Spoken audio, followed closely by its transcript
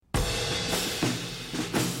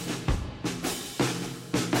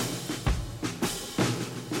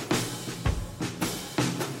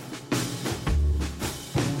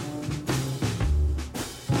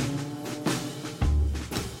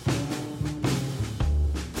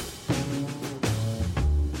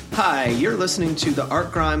Hi, you're listening to the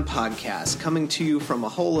Art Grime Podcast, coming to you from a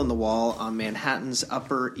hole in the wall on Manhattan's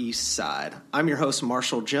Upper East Side. I'm your host,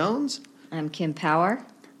 Marshall Jones. I'm Kim Power.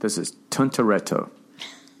 This is Tuntoretto.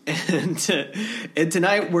 And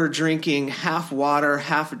tonight we're drinking half water,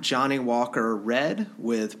 half Johnny Walker Red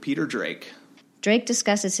with Peter Drake. Drake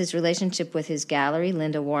discusses his relationship with his gallery,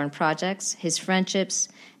 Linda Warren Projects, his friendships,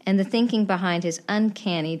 and the thinking behind his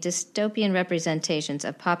uncanny dystopian representations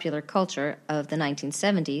of popular culture of the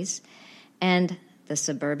 1970s and the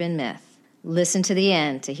suburban myth. Listen to the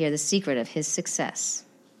end to hear the secret of his success.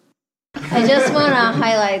 I just want to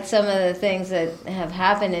highlight some of the things that have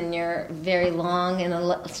happened in your very long and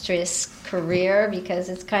illustrious career, because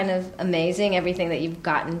it's kind of amazing everything that you've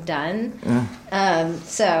gotten done. Yeah.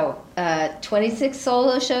 26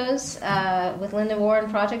 solo shows with Linda Warren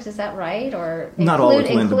Projects, is that right? Or not all with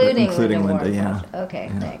Linda, but including Linda, yeah.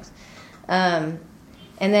 Okay, yeah. Thanks. And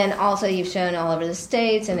then also you've shown all over the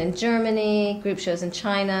States and in Germany, group shows in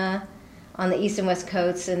China, on the East and West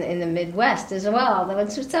Coasts and in the Midwest as well.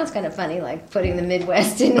 It sounds kind of funny, like putting the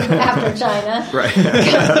Midwest in after China. Right.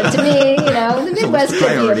 To me, the Midwest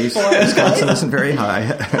could be a foreign Wisconsin isn't very high.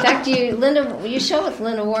 In fact, you show with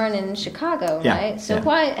Linda Warren in Chicago, yeah, right? So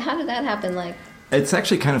how did that happen? It's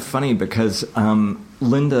actually kind of funny because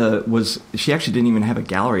Linda she actually didn't even have a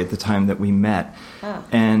gallery at the time that we met. Oh.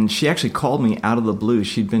 And she actually called me out of the blue.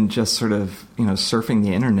 She'd been just sort of, surfing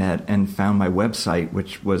the internet and found my website,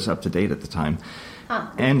 which was up to date at the time. Huh.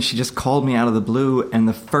 And she just called me out of the blue. And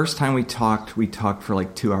the first time we talked for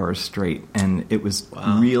like 2 hours straight. And it was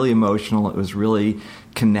really emotional. It was really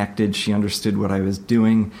connected. She understood what I was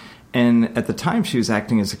doing. And at the time, she was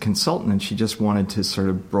acting as a consultant, and she just wanted to sort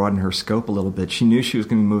of broaden her scope a little bit. She knew she was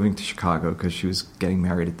going to be moving to Chicago because she was getting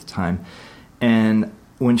married at the time. And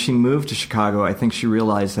when she moved to Chicago, I think she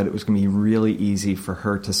realized that it was going to be really easy for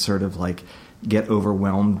her to sort of like get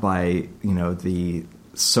overwhelmed by, the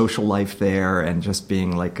social life there and just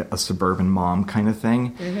being like a suburban mom kind of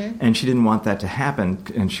thing. Mm-hmm. And she didn't want that to happen.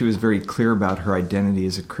 And she was very clear about her identity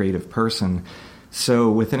as a creative person.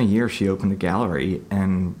 So within a year, she opened a gallery,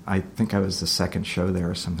 and I think I was the second show there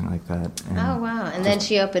or something like that. And wow. And then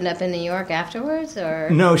she opened up in New York afterwards? Or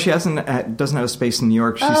no, she doesn't have a space in New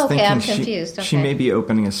York. She's thinking I'm confused. She may be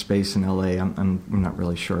opening a space in L.A. I'm not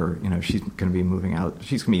really sure. She's going to be moving out.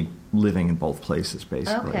 She's going to be living in both places,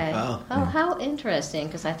 basically. Okay. Oh, how interesting,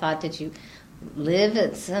 because I thought, did you live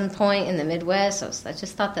at some point in the Midwest? I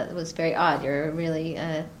just thought that was very odd. You're really,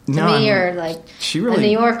 you're like a New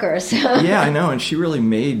Yorker. So. Yeah, I know, and she really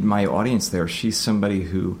made my audience there. She's somebody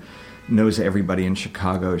who knows everybody in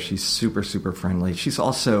Chicago. She's super, super friendly. She's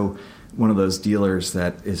also one of those dealers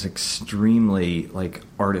that is extremely, like,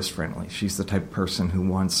 artist-friendly. She's the type of person who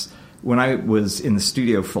wants... When I was in the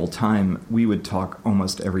studio full-time, we would talk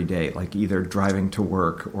almost every day, like either driving to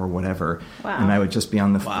work or whatever. Wow. And I would just be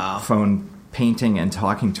on the phone painting and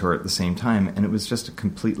talking to her at the same time, and it was just a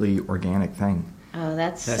completely organic thing. Oh,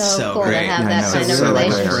 that's so cool great. to have that kind of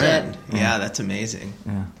relationship. Yeah, that's amazing.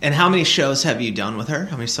 Yeah. And how many shows have you done with her?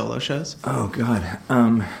 How many solo shows? Oh, God.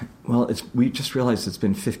 Well, we just realized it's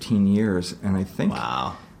been 15 years, and I think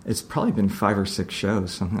it's probably been 5 or 6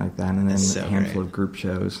 shows, something like that, and then a handful of group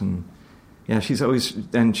shows. And yeah, she's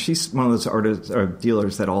one of those artists or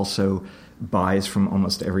dealers that also buys from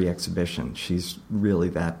almost every exhibition. She's really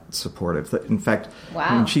that supportive. In fact,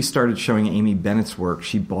 when she started showing Amy Bennett's work,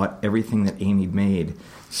 she bought everything that Amy made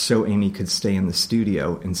so Amy could stay in the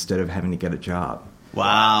studio instead of having to get a job.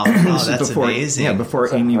 Wow. That's amazing. Yeah,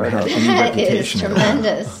 before Amy had any reputation. That is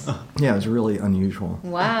tremendous. Yeah, it was really unusual.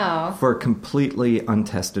 Wow. For a completely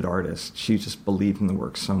untested artist, she just believed in the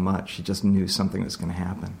work so much. She just knew something was going to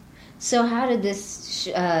happen. So how did this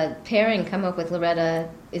pairing come up with Loretta?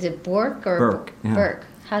 Is it Bork or Burke? Yeah. Burke.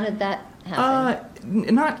 How did that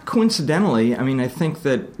happen? Not coincidentally. I mean, I think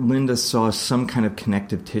that Linda saw some kind of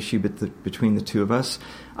connective tissue between the two of us.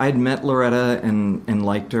 I had met Loretta and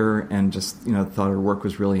liked her and just, thought her work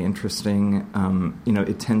was really interesting.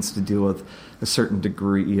 It tends to deal with a certain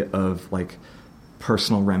degree of, like,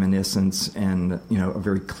 personal reminiscence and, a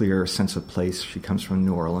very clear sense of place. She comes from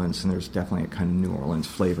New Orleans, and there's definitely a kind of New Orleans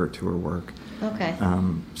flavor to her work. Okay.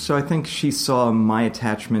 So I think she saw my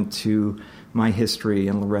attachment to my history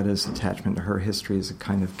and Loretta's attachment to her history as a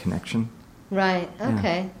kind of connection. Right.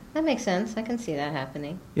 Okay. Yeah. That makes sense. I can see that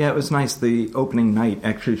happening. Yeah, it was nice. The opening night,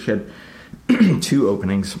 actually she had 2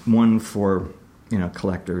 openings, one for,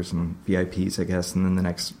 collectors and VIPs, I guess, and then the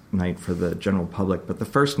next night for the general public. But the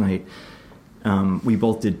first night, we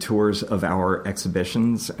both did tours of our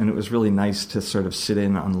exhibitions, and it was really nice to sort of sit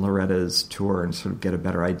in on Loretta's tour and sort of get a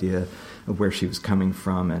better idea of where she was coming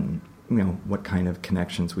from and, what kind of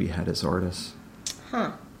connections we had as artists.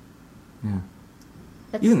 Huh.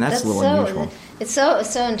 Even that's a little unusual. It's so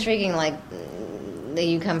intriguing, like, that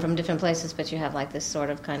you come from different places, but you have, like, this sort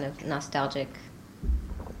of kind of nostalgic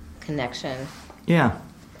connection. Yeah.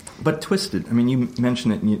 But twisted. I mean, you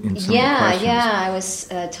mentioned it in some of the questions. Yeah. I was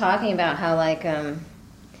talking about how, like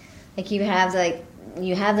you have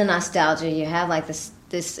the nostalgia, you have, like,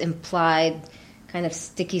 this implied kind of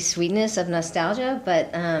sticky sweetness of nostalgia, but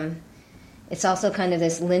it's also kind of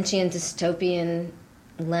this Lynchian dystopian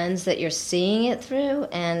lens that you're seeing it through,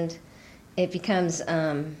 and it becomes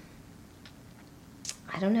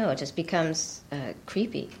I don't know, it just becomes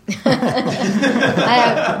creepy. Gee,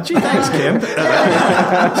 thanks, Kim.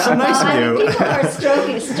 So nice of you. People are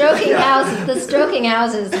stroking houses. The stroking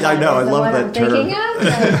houses. I know, I love that term. Thinking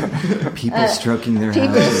of. People stroking their people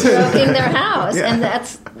houses. stroking their house, Yeah. and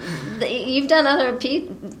that's you've done other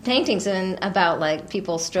paintings about, like,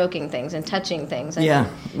 people stroking things and touching things. Yeah.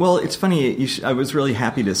 Well, it's funny. I was really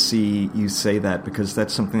happy to see you say that, because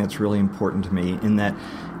that's something that's really important to me, in that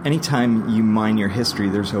anytime you mine your history,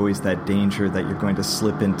 there's always that danger that you're going to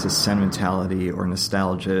slip into sentimentality or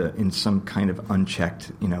nostalgia in some kind of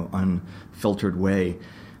unchecked, unfiltered way.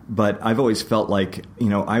 But I've always felt like,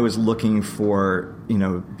 I was looking for,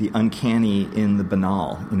 the uncanny in the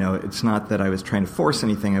banal. It's not that I was trying to force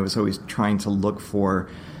anything. I was always trying to look for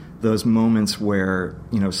those moments where,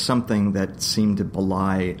 something that seemed to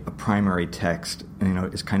belie a primary text,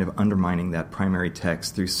 is kind of undermining that primary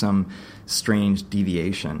text through some strange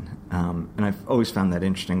deviation. And I've always found that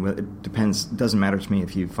interesting. It doesn't matter to me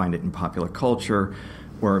if you find it in popular culture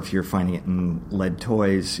or if you're finding it in lead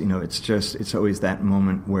toys. It's always that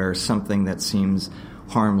moment where something that seems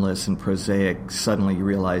harmless and prosaic suddenly you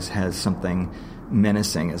realize has something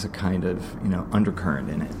menacing as a kind of, undercurrent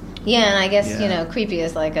in it. Yeah, and I guess, creepy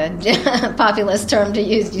is like a populist term to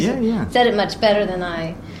use. You said it much better than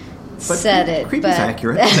I said it. Creepy's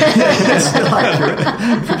accurate. It's still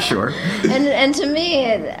accurate, for sure. And to me,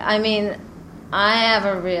 I have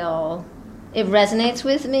it resonates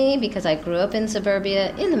with me because I grew up in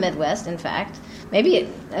suburbia, in the Midwest, in fact. Maybe it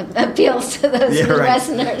appeals to those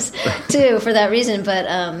Midwesterners, too, for that reason. But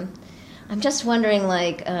I'm just wondering,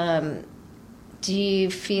 like, do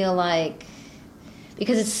you feel like,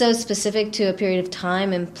 because it's so specific to a period of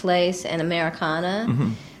time and place and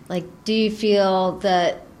Americana, like, do you feel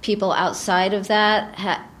that people outside of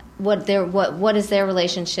that, what is their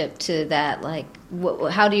relationship to that? Like,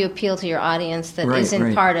 how do you appeal to your audience that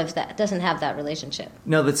isn't part of that, doesn't have that relationship?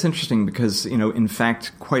 No, that's interesting because, in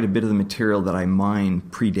fact, quite a bit of the material that I mine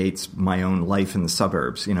predates my own life in the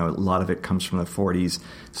suburbs. A lot of it comes from the 40s,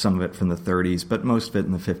 some of it from the 30s, but most of it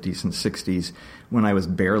in the 50s and 60s when I was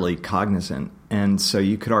barely cognizant. And so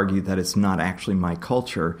you could argue that it's not actually my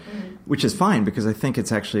culture, which is fine because I think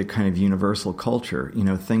it's actually a kind of universal culture.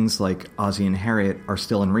 Things like Ozzie and Harriet are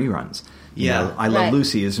still in reruns. I Love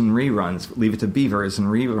Lucy is in reruns. Leave It to Beaver is in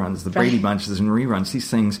reruns. The Brady Bunch is in reruns. These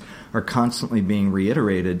things are constantly being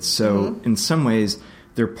reiterated. So in some ways,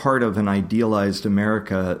 they're part of an idealized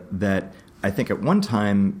America that I think at one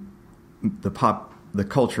time the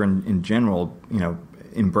culture in general,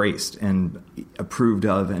 embraced and approved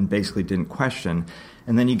of and basically didn't question.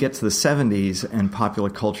 And then you get to the 70s and popular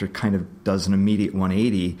culture kind of does an immediate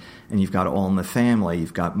 180, and you've got All in the Family,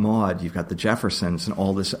 you've got Maude, you've got the Jeffersons, and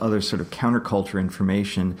all this other sort of counterculture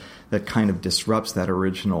information that kind of disrupts that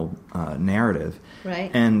original narrative.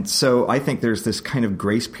 Right. And so I think there's this kind of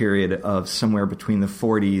grace period of somewhere between the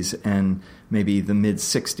 40s and maybe the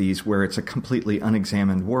mid-60s where it's a completely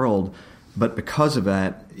unexamined world. But because of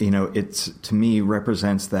that, it's, to me,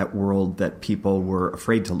 represents that world that people were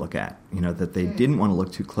afraid to look at, that they didn't want to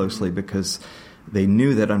look too closely because they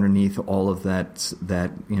knew that underneath all of that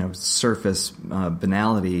surface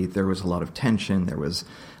banality, there was a lot of tension, there was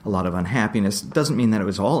a lot of unhappiness. It doesn't mean that it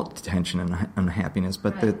was all tension and unhappiness,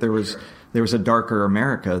 but that there was a darker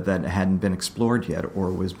America that hadn't been explored yet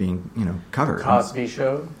or was being, covered. Cosby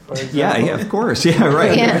Show, for example. Yeah, of course. Yeah,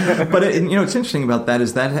 right. Yeah. But, what's interesting about that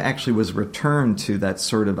is that actually was returned to that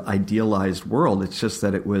sort of idealized world. It's just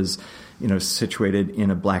that it was, situated in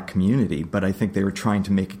a black community. But I think they were trying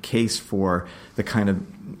to make a case for the kind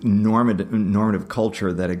of normative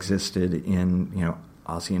culture that existed in,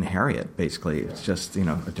 Ozzie and Harriet, basically. It's just,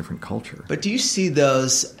 a different culture. But do you see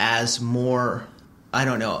those as more,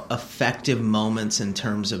 effective moments in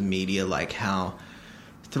terms of media, like how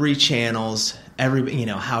 3 channels,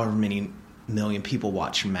 however many million people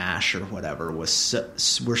watch MASH or whatever, we're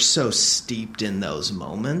so steeped in those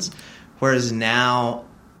moments, whereas now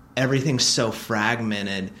everything's so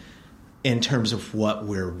fragmented in terms of what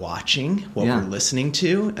we're watching, what we're listening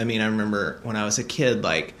to. I mean, I remember when I was a kid,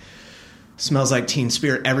 like, Smells Like Teen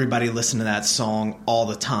Spirit, everybody listened to that song all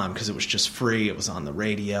the time because it was just free. It was on the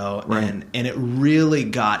radio. Right. And it really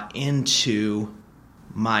got into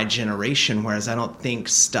my generation, whereas I don't think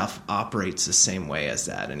stuff operates the same way as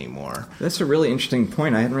that anymore. That's a really interesting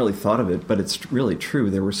point. I hadn't really thought of it, but it's really true.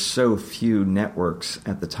 There were so few networks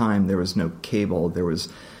at the time. There was no cable. There was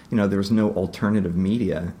no alternative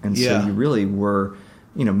media. And so you really were,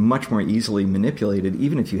 much more easily manipulated.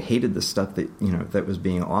 Even if you hated the stuff that, that was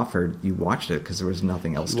being offered, you watched it because there was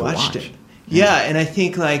nothing else to watch. It. Yeah, and I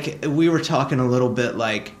think, like, we were talking a little bit,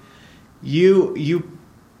 like, you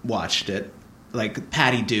watched it, like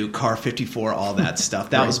Patty Duke, Car 54, all that stuff.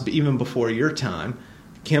 That was even before your time.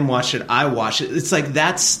 Kim watched it, I watched it. It's like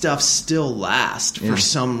that stuff still lasts for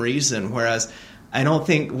some reason, whereas I don't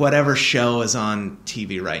think whatever show is on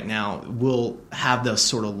TV right now will have those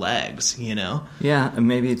sort of legs, Yeah, and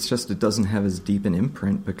maybe it's just it doesn't have as deep an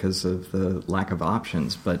imprint because of the lack of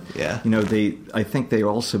options. But, I think they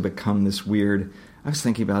also become this weird... I was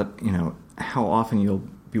thinking about, how often you'll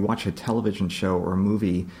be watching a television show or a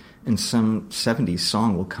movie and some 70s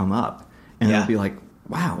song will come up. And it'll be like,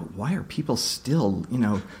 wow, why are people still,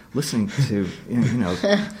 listening to,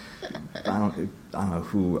 I don't know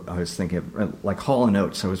who I was thinking of, like Hall &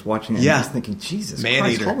 Oates. I was watching it and I was thinking, Jesus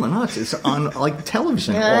Christ, Hall & Oates is on like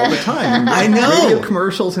television all the time. I know. Radio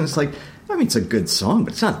commercials, and it's like, I mean, it's a good song,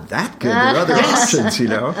 but it's not that good. There are other options,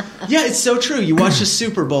 Yeah, it's so true. You watch the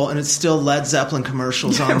Super Bowl and it's still Led Zeppelin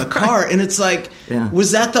commercials on the car. And it's like,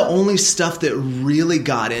 was that the only stuff that really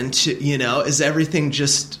got into, is everything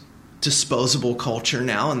just disposable culture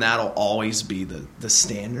now, and that'll always be the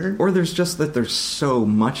standard? Or there's just that there's so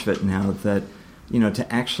much of it now that,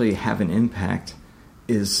 to actually have an impact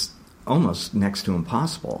is almost next to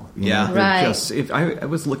impossible. If I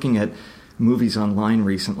was looking at movies online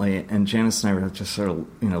recently, and Janice and I were just sort of,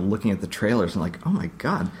 looking at the trailers and like, oh my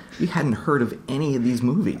God, we hadn't heard of any of these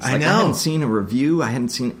movies. I know. I hadn't seen a review. I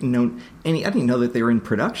hadn't known any. I didn't know that they were in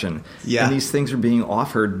production. Yeah. And these things are being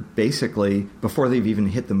offered basically before they've even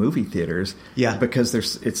hit the movie theaters. Yeah. Because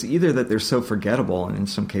it's either that they're so forgettable, and in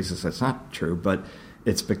some cases that's not true, but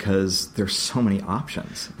it's because there's so many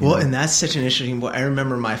options. Well, and that's such an interesting. I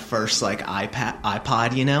remember my first like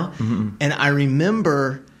iPod, and I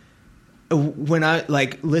remember when I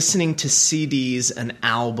like listening to CDs. An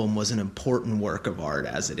album was an important work of art,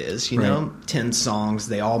 as it is. 10 songs,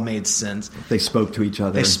 they all made sense. They spoke to each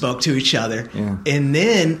other. Yeah. And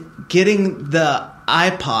then getting the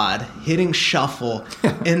iPod, hitting shuffle,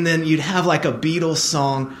 and then you'd have like a Beatles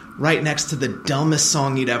song right next to the dumbest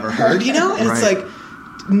song you'd ever heard. And it's like.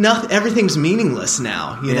 Everything's meaningless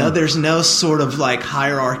now. There's no sort of like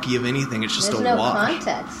hierarchy of anything. It's just there's a no wash.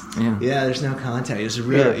 Context. Yeah, there's no context. It's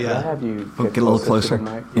really Can I have you get a little closer? To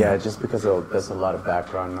the mic? Yeah, just because there's a lot of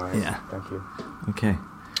background noise. Yeah. Thank you. Okay.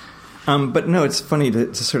 But no, it's funny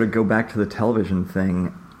to sort of go back to the television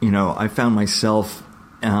thing. I found myself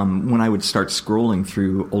when I would start scrolling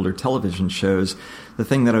through older television shows, the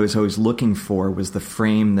thing that I was always looking for was the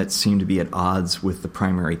frame that seemed to be at odds with the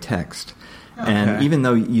primary text. Okay. And even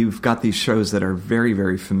though you've got these shows that are very,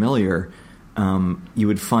 very familiar, you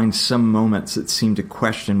would find some moments that seemed to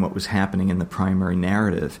question what was happening in the primary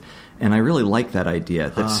narrative. And I really like that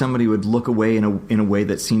idea, that somebody would look away in a way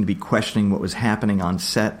that seemed to be questioning what was happening on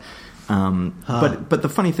set. But the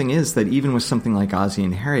funny thing is that even with something like Ozzie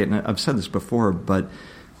and Harriet, and I've said this before, but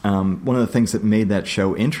one of the things that made that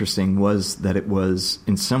show interesting was that it was,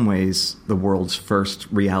 in some ways, the world's first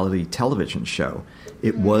reality television show.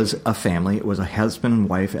 It was a family. It was a husband and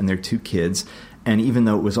wife and their 2 kids. And even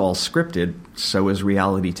though it was all scripted, so is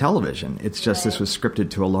reality television. It's just this was scripted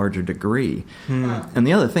to a larger degree. And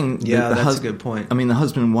the other thing... that's a good point. I mean, the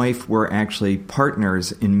husband and wife were actually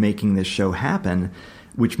partners in making this show happen,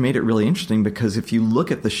 which made it really interesting because if you look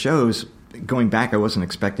at the shows... Going back, I wasn't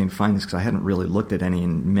expecting to find this because I hadn't really looked at any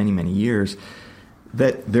in many, many years,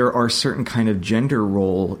 that there are certain kind of gender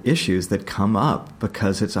role issues that come up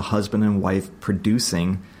because it's a husband and wife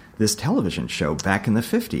producing this television show back in the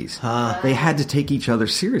 50s. They had to take each other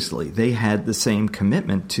seriously. They had the same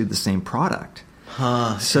commitment to the same product.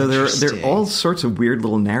 So there are all sorts of weird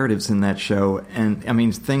little narratives in that show. And, I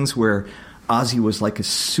mean, things where Ozzie was like a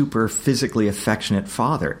super physically affectionate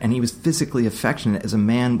father, and he was physically affectionate as a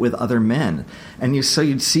man with other men. And you'd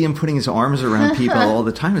see him putting his arms around people all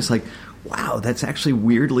the time. It's like, wow, that's actually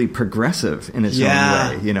weirdly progressive in its own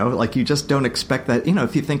way. You know, like you just don't expect that. You know,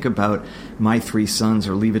 if you think about My Three Sons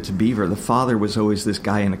or Leave It to Beaver, the father was always this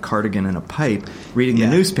guy in a cardigan and a pipe reading the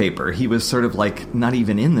newspaper. He was sort of like not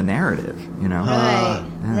even in the narrative, you know?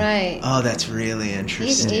 Right. Oh, that's really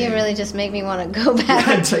interesting. You really just make me want to go back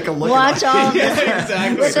and take a look watch all of this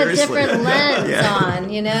exactly. with a different lens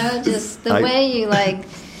on, you know? Just the way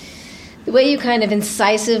you kind of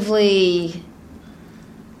incisively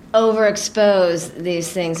overexpose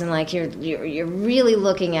these things, and like you're really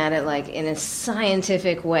looking at it like in a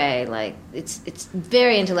scientific way, like it's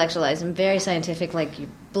very intellectualized and very scientific, like you're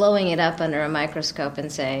blowing it up under a microscope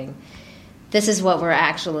and saying this is what we're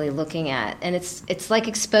actually looking at, and it's like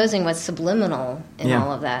exposing what's subliminal in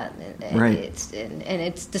all of that. Right.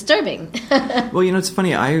 It's disturbing. Well, you know, it's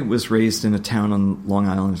funny. I was raised in a town on Long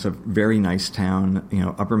Island. It's a very nice town, you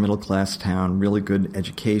know, upper middle class town, really good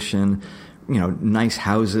education, you know, nice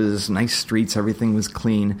houses, nice streets, everything was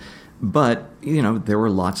clean. But, you know, there were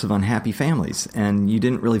lots of unhappy families, and you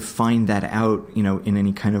didn't really find that out, you know, in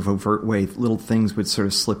any kind of overt way. Little things would sort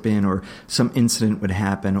of slip in, or some incident would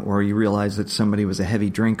happen, or you realize that somebody was a heavy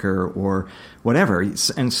drinker or whatever.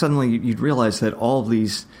 And suddenly you'd realize that all of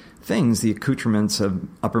these things, the accoutrements of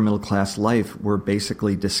upper middle class life, were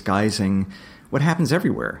basically disguising what happens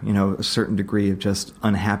everywhere, you know, a certain degree of just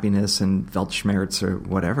unhappiness and Weltschmerz or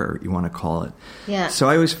whatever you want to call it. Yeah. So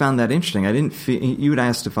I always found that interesting. I didn't feel, you had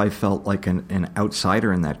asked if I felt like an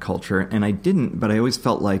outsider in that culture, and I didn't, but I always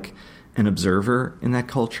felt like an observer in that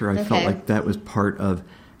culture. I felt like that was part of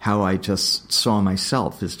how I just saw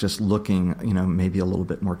myself, is just looking, you know, maybe a little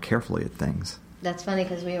bit more carefully at things. That's funny,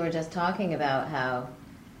 because we were just talking about how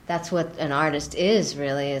that's what an artist is,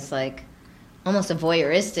 really. It's like almost a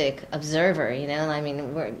voyeuristic observer, you know. I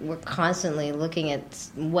mean, we're constantly looking at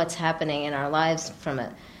what's happening in our lives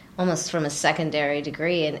almost from a secondary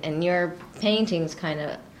degree, and your paintings kind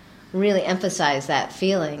of really emphasize that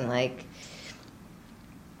feeling. Like,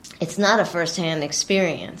 it's not a first-hand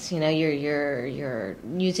experience, you know. You're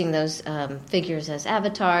using those figures as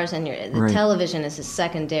avatars, and the television is a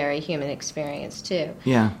secondary human experience too.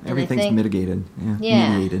 Yeah, everything's mitigated.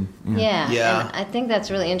 Mediated. Yeah. And I think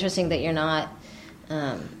that's really interesting that you're not.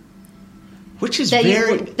 Which is that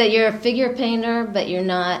you're a figure painter, but you're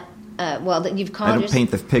not. That you've called. I don't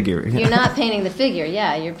paint the figure. You're not painting the figure.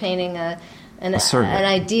 Yeah, you're painting an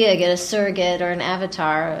idea, get a surrogate or an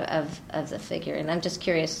avatar of the figure. And I'm just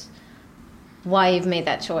curious why you've made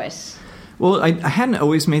that choice. Well, I hadn't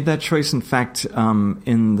always made that choice. In fact,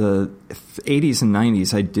 in the 80s and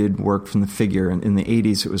 90s, I did work from the figure. And in the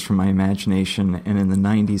 80s, it was from my imagination. And in the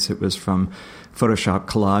 90s, it was from Photoshop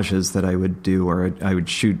collages that I would do, or I would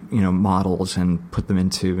shoot, you know, models and put them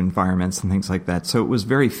into environments and things like that. So it was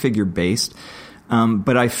very figure-based.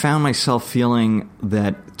 But I found myself feeling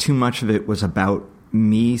that too much of it was about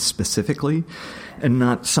me specifically and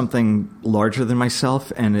not something larger than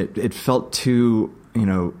myself. And it felt too, you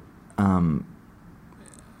know,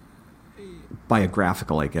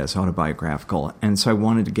 biographical, I guess, autobiographical. And so I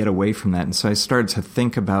wanted to get away from that. And so I started to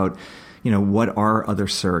think about, you know, what are other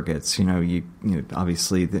surrogates? You know,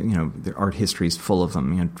 obviously, the art history is full of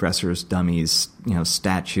them. You know, dressers, dummies, you know,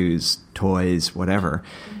 statues, toys, whatever.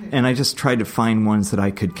 Mm-hmm. And I just tried to find ones that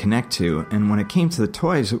I could connect to. And when it came to the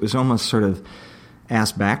toys, it was almost sort of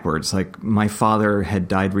ass backwards. Like, my father had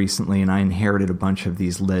died recently, and I inherited a bunch of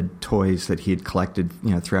these lead toys that he had collected,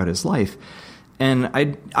 you know, throughout his life. And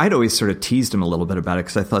I'd always sort of teased him a little bit about it,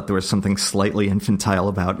 because I thought there was something slightly infantile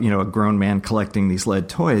about, you know, a grown man collecting these lead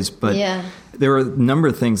toys. But there were a number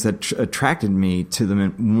of things that attracted me to them.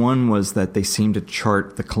 And one was that they seemed to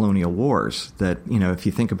chart the colonial wars. That, you know, if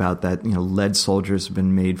you think about that, you know, lead soldiers have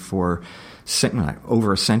been made for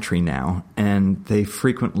over a century now, and they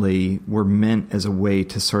frequently were meant as a way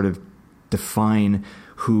to sort of define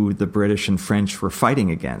who the British and French were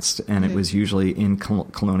fighting against, and it was usually in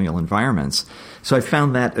colonial environments. So I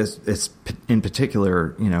found that as in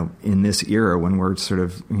particular, you know, in this era when we're sort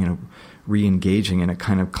of, you know, re-engaging in a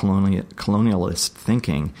kind of colonialist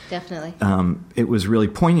thinking. Definitely. It was really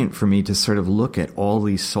poignant for me to sort of look at all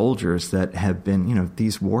these soldiers that have been, you know,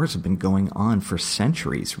 these wars have been going on for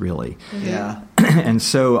centuries, really. Mm-hmm. Yeah. And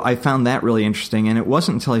so I found that really interesting. And it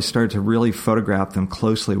wasn't until I started to really photograph them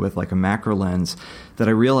closely with like a macro lens that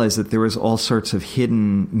I realized that there was all sorts of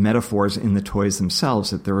hidden metaphors in the toys themselves,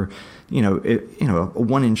 that there were, you know, a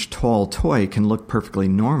 1-inch tall toy can look perfectly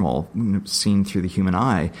normal, you know, seen through the human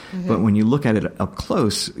eye. Mm-hmm. But when you look at it up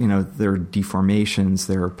close, you know, there are deformations,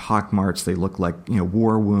 there are pockmarks, they look like, you know,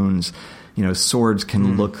 war wounds. You know, swords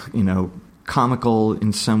can look, you know, comical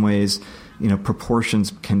in some ways. You know,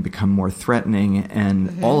 proportions can become more threatening,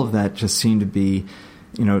 and all of that just seemed to be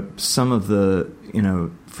some of the,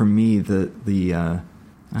 for me, the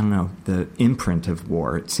I don't know, the imprint of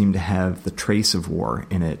war. It seemed to have the trace of war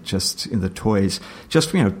in it, just in the toys.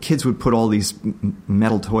 Just, kids would put all these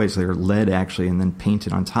metal toys, they're lead actually, and then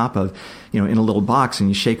painted on top of, in a little box, and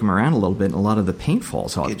you shake them around a little bit, and a lot of the paint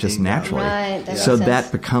falls off just naturally. Right, that so makes that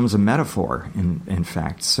sense. becomes a metaphor, in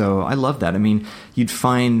fact. So I love that. I mean, you'd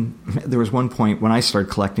find, there was one point when I started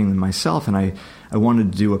collecting them myself, and I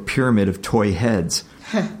wanted to do a pyramid of toy heads.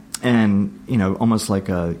 And, almost like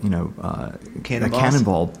a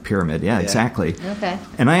cannonball pyramid. Yeah, exactly. Okay.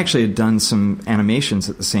 And I actually had done some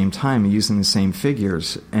animations at the same time using the same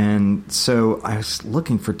figures. And so I was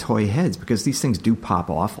looking for toy heads because these things do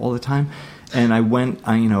pop off all the time. And I went,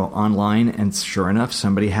 online, and sure enough,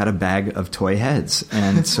 somebody had a bag of toy heads.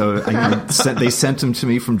 And so they sent them to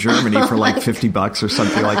me from Germany for like $50 or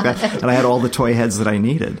something like that. And I had all the toy heads that I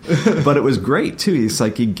needed. But it was great, too. It's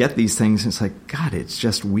like you get these things, and it's like, God, it's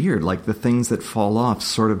just weird. Like the things that fall off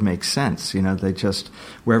sort of make sense. They just,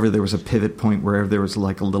 wherever there was a pivot point, wherever there was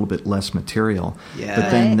like a little bit less material. Yeah.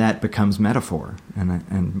 But then that becomes metaphor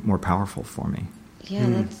and more powerful for me.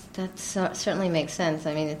 Yeah, that certainly makes sense.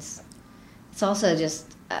 I mean, it's also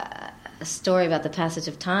just a story about the passage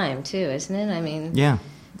of time, too, isn't it? I mean, yeah.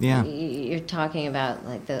 You're talking about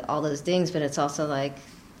like all those things, but it's also like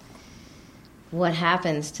what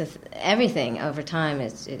happens to everything over time.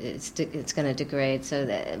 It's going to degrade. So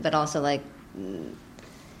that, but also like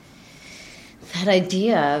that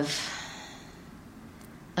idea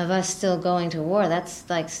of us still going to war. That's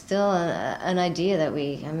like still an idea that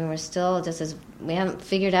we're still just as. We haven't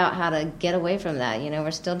figured out how to get away from that. We're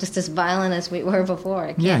still just as violent as we were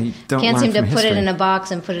before. You don't can't learn seem to from put it history. in a box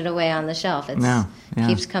and put it away on the shelf. It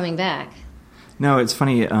keeps coming back. No, it's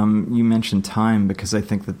funny you mentioned time, because I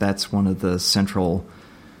think that's one of the central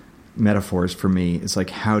metaphors for me. Is like,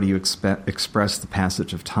 how do you express the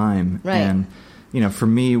passage of time? Right. And for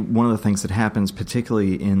me, one of the things that happens,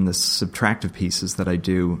 particularly in the subtractive pieces that I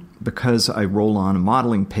do, because I roll on a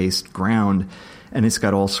modeling paste ground, and it's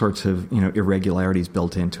got all sorts of irregularities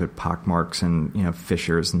built into it, pockmarks and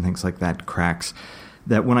fissures and things like that, cracks.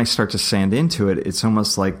 That when I start to sand into it, it's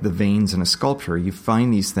almost like the veins in a sculpture. You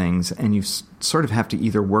find these things, and you sort of have to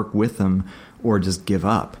either work with them or just give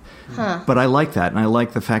up. Huh. But I like that, and I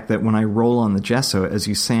like the fact that when I roll on the gesso, as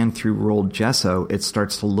you sand through rolled gesso, it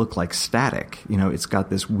starts to look like static. It's got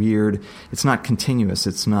this weird. It's not continuous.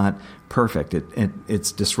 It's not perfect.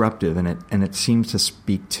 It's disruptive, and it seems to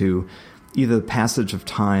speak to either the passage of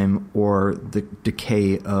time or the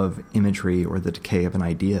decay of imagery or the decay of an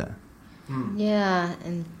idea. Yeah,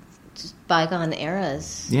 and just bygone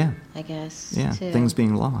eras. Yeah, I guess. Yeah, too. Things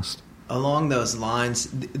being lost. Along those lines,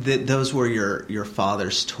 those were your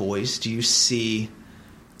father's toys. Do you see,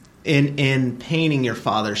 in painting your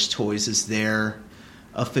father's toys, is there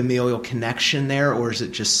a familial connection there, or is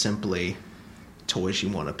it just simply toys you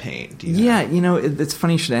want to paint? It's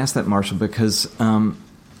funny you should ask that, Marshall, because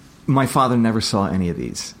my father never saw any of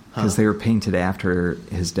these. Because they were painted after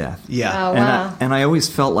his death. Yeah. Oh, wow. And I always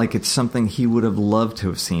felt like it's something he would have loved to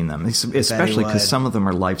have seen them, especially because some of them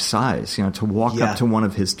are life-size. To walk up to one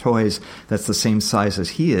of his toys that's the same size as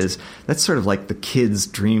he is, that's sort of like the kid's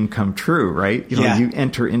dream come true, right? You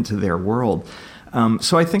enter into their world.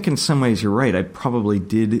 So I think in some ways you're right. I probably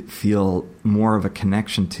did feel more of a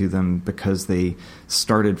connection to them because they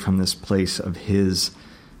started from this place of his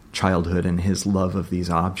childhood and his love of these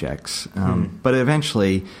objects. But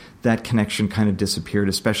eventually that connection kind of disappeared,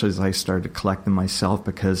 especially as I started to collect them myself,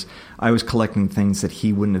 because I was collecting things that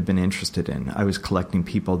he wouldn't have been interested in. I was collecting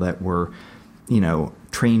people that were,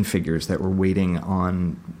 train figures that were waiting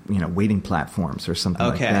on, waiting platforms or something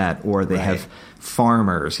like that. Or they have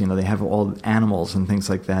farmers, they have all animals and things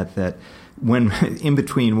like that when in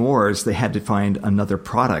between wars, they had to find another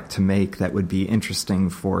product to make that would be interesting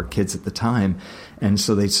for kids at the time. And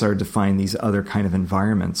so they started to find these other kind of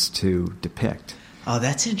environments to depict. Oh,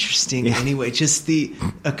 that's interesting. Yeah. Anyway, just the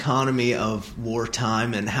economy of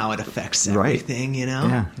wartime and how it affects everything,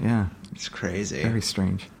 Yeah. It's crazy. Very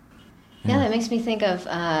strange. Yeah, that makes me think of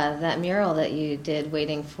that mural that you did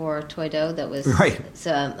waiting for Toy-Do that was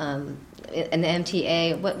an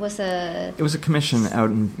MTA. What was a... It was a commission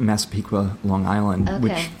out in Massapequa, Long Island,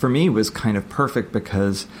 which for me was kind of perfect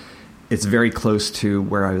because it's very close to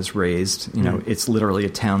where I was raised. It's literally a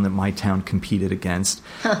town that my town competed against.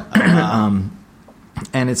 And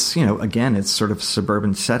it's, again, it's sort of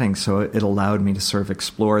suburban setting, so it allowed me to sort of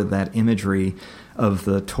explore that imagery of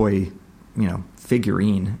the toy,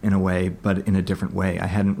 figurine in a way, but in a different way. I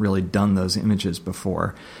hadn't really done those images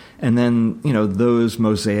before. And then, those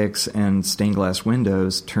mosaics and stained glass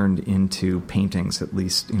windows turned into paintings, at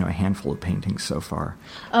least, a handful of paintings so far.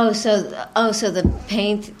 So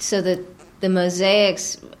the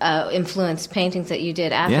mosaics influenced paintings that you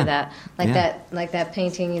did after that, like that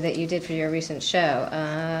painting that you did for your recent show.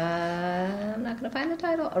 I'm not going to find the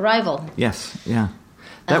title. Arrival. Yes, yeah.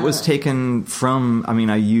 That was taken from,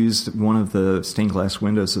 I used one of the stained glass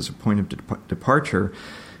windows as a point of departure,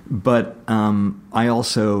 but I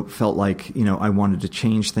also felt like, I wanted to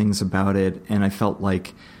change things about it, and I felt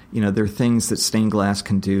like, there are things that stained glass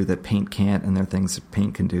can do that paint can't, and there are things that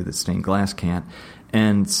paint can do that stained glass can't.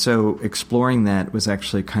 And so exploring that was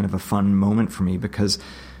actually kind of a fun moment for me because,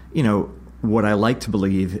 what I like to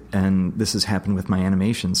believe, and this has happened with my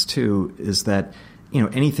animations too, is that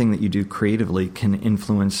anything that you do creatively can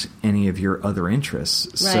influence any of your other interests.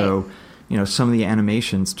 Right. So, some of the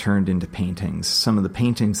animations turned into paintings. Some of the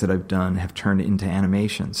paintings that I've done have turned into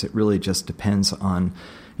animations. It really just depends on,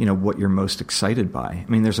 what you're most excited by.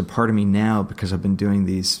 There's a part of me now, because I've been doing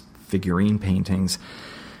these figurine paintings,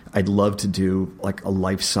 I'd love to do like a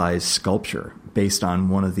life-size sculpture based on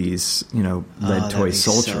one of these, lead toy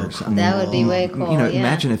soldiers. So cool. That would be way cool.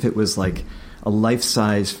 Imagine if it was like a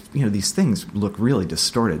life-size, these things look really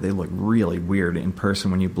distorted. They look really weird in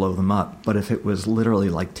person when you blow them up. But if it was literally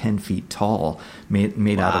like 10 feet tall,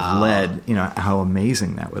 made out of lead, how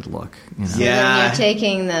amazing that would look. So then you're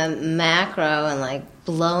taking the macro and like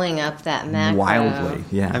blowing up that macro. Wildly,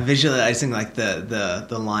 yeah. I'm visualizing like the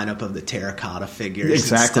lineup of the terracotta figures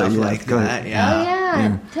exactly, and stuff like that. Oh,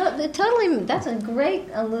 yeah. Totally. That's a great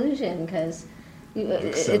illusion because...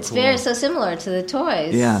 It's cool. very so similar to the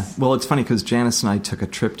toys. Yeah. Well, it's funny because Janice and I took a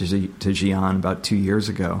trip to Xi'an about 2 years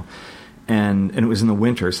ago, and it was in the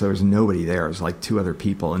winter, so there was nobody there. It was like 2 other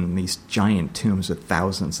people in these giant tombs with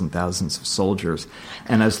thousands and thousands of soldiers.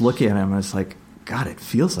 And I was looking at them, and I was like, God, it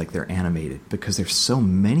feels like they're animated because there's so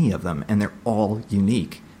many of them, and they're all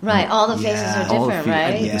unique. Right, all the faces are different,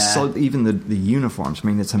 right? Yeah. So even the uniforms.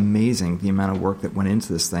 It's amazing the amount of work that went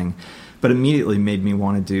into this thing. But immediately made me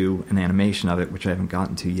want to do an animation of it, which I haven't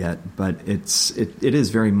gotten to yet. But it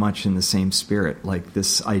is very much in the same spirit, like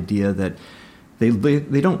this idea that they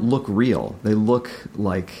don't look real. They look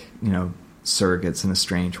like surrogates in a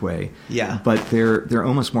strange way. Yeah. But they're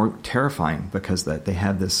almost more terrifying because that they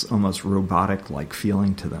have this almost robotic like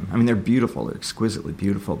feeling to them. They're beautiful, they're exquisitely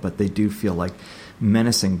beautiful, but they do feel like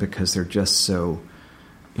menacing because they're just so,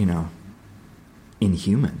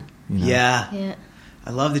 inhuman. Yeah. I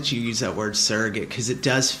love that you use that word surrogate because it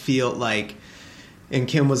does feel like, and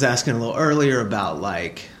Kim was asking a little earlier about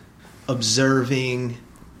like observing,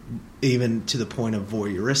 even to the point of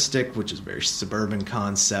voyeuristic, which is a very suburban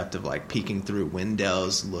concept of like peeking through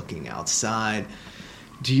windows, looking outside.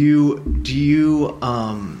 Is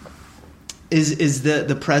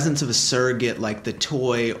the presence of a surrogate like the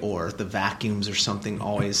toy or the vacuums or something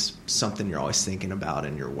always something you're always thinking about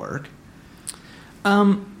in your work?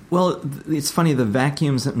 Well, it's funny, the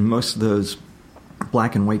vacuums and most of those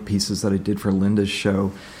black and white pieces that I did for Linda's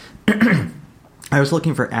show, I was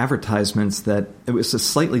looking for advertisements that it was a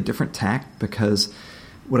slightly different tack because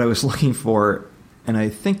what I was looking for, and I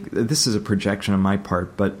think this is a projection on my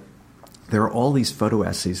part, but there are all these photo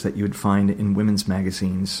essays that you would find in women's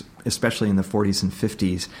magazines, especially in the 40s and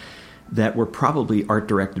 50s, that were probably art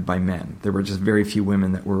directed by men. There were just very few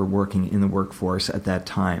women that were working in the workforce at that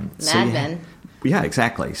time. Mad Men. Yeah,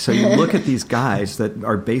 exactly. So you look at these guys that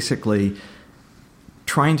are basically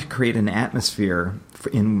trying to create an atmosphere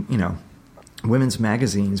in, women's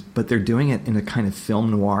magazines, but they're doing it in a kind of film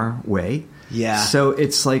noir way. Yeah. So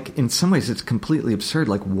it's like, in some ways, it's completely absurd.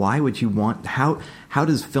 Like, why would you want... How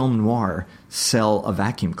does film noir sell a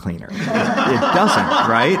vacuum cleaner? It doesn't,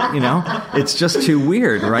 right? It's just too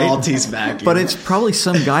weird, right? Maltese vacuum. But it's probably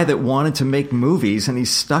some guy that wanted to make movies, and he's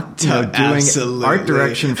stuck, doing art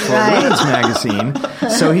direction for a women's magazine.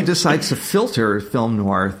 So he decides to filter film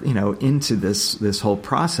noir, into this whole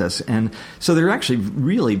process. And so they're actually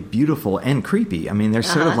really beautiful and creepy.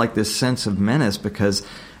 There's sort of like this sense of menace because...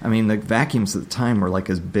 the vacuums at the time were like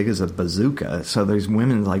as big as a bazooka. So there's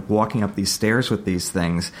women like walking up these stairs with these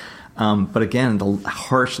things. But again, the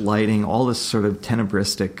harsh lighting, all this sort of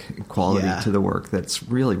tenebristic quality to the work that's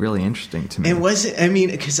really, really interesting to me. And was it,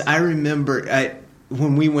 because I remember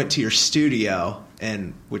when we went to your studio,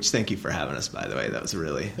 and which thank you for having us, by the way. That was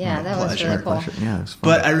really that pleasure. was really cool. Pleasure. Yeah, it was fun.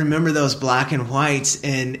 But I remember those black and whites,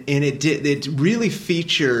 and it really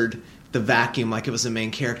featured the vacuum like it was the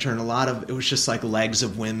main character, and a lot of it was just like legs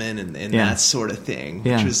of women and that sort of thing,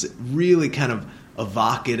 which was really kind of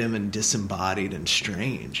evocative and disembodied and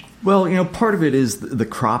strange. Well, part of it is the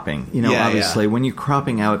cropping. Obviously, yeah. when you're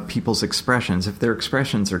cropping out people's expressions, if their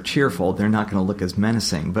expressions are cheerful, they're not going to look as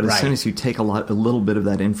menacing. But as soon as you take a little bit of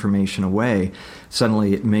that information away,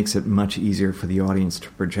 suddenly it makes it much easier for the audience to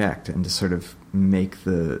project and to sort of make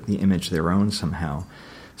the image their own somehow.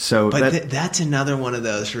 So, that's another one of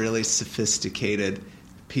those really sophisticated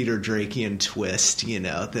Peter Drakean twist,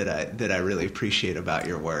 that I really appreciate about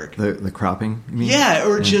your work. The cropping, you mean? Yeah,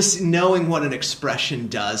 or just knowing what an expression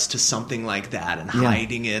does to something like that and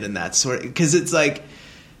hiding it and that sort of... Because it's like,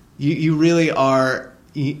 you really are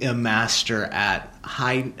a master at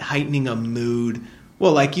heightening a mood.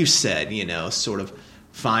 Well, like you said, sort of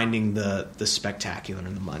finding the spectacular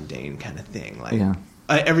and the mundane kind of thing. Like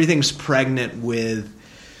everything's pregnant with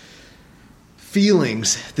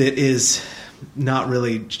feelings that is... not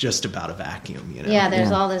really just about a vacuum, Yeah,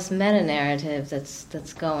 there's all this meta-narrative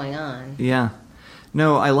that's going on. Yeah.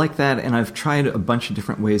 No, I like that, and I've tried a bunch of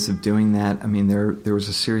different ways of doing that. I mean, there was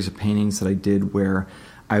a series of paintings that I did where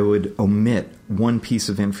I would omit one piece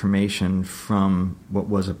of information from what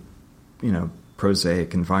was a,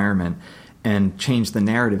 prosaic environment and change the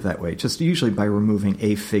narrative that way, just usually by removing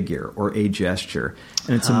a figure or a gesture.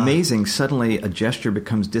 And it's amazing, suddenly a gesture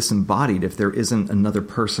becomes disembodied if there isn't another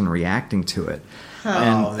person reacting to it.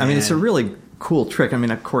 And I mean, it's a really cool trick. I mean,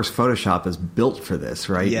 of course, Photoshop is built for this,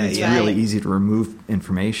 right? Yeah, it's really easy to remove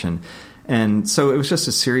information. And so it was just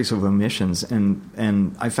a series of omissions,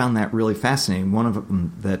 and I found that really fascinating. One of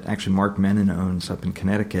them that actually Mark Menon owns up in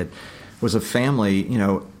Connecticut was a family,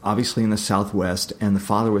 obviously in the Southwest, and the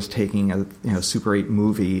father was taking a Super 8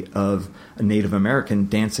 movie of a Native American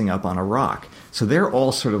dancing up on a rock. So they're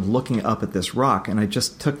all sort of looking up at this rock, and I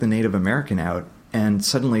just took the Native American out, and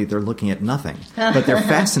suddenly they're looking at nothing. But they're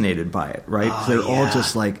fascinated by it, right? They're all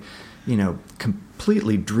just like,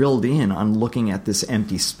 completely drilled in on looking at this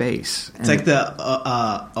empty space. It's like the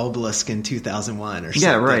obelisk in 2001 or something.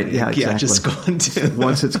 Yeah, right. Yeah, exactly. Yeah, just going to...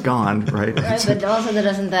 Once it's gone, right? Right, but also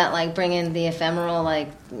doesn't that bring in the ephemeral, like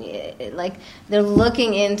they're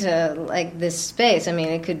looking into this space. I mean,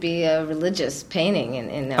 it could be a religious painting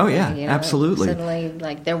in that way, absolutely. Suddenly,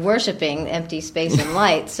 they're worshiping empty space and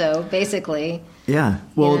light. So basically... Yeah.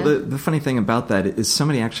 Well, the funny thing about that is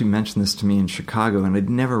somebody actually mentioned this to me in Chicago, and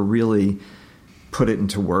I'd never really put it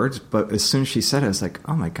into words, but as soon as she said it, I was like,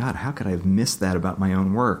 oh my God, how could I have missed that about my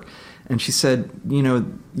own work? And she said,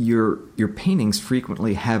 your paintings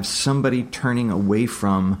frequently have somebody turning away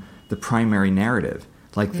from the primary narrative.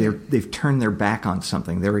 Like they've turned their back on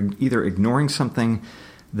something. They're either ignoring something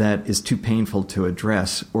that is too painful to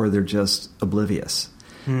address, or they're just oblivious.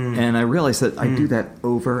 And I realized that I do that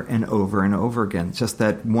over and over and over again. Just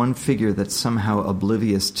that one figure that's somehow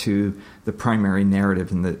oblivious to the primary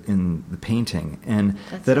narrative in the painting, and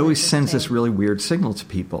that always sends this really weird signal to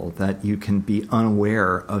people that you can be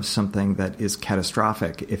unaware of something that is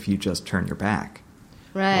catastrophic if you just turn your back.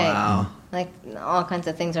 Right. Wow. Like all kinds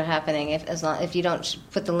of things are happening if you don't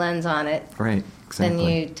put the lens on it. Right. Exactly. Then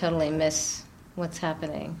you totally miss what's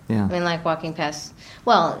happening. Yeah. I mean, like walking past...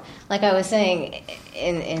 Well, like I was saying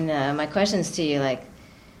in my questions to you,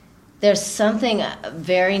 there's something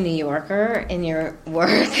very New Yorker in your work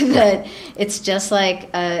that it's just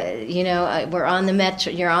like, we're on the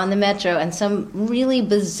metro, you're on the metro, and some really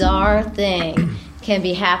bizarre thing can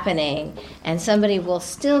be happening, and somebody will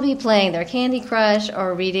still be playing their Candy Crush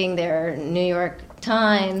or reading their New York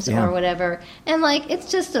Times or whatever, and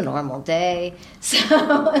it's just a normal day.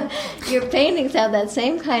 So your paintings have that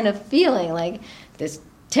same kind of feeling, like this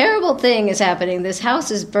terrible thing is happening, this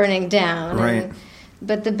house is burning down, right?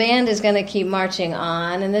 But the band is going to keep marching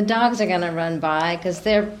on, and the dogs are going to run by because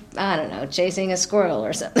they're, I don't know, chasing a squirrel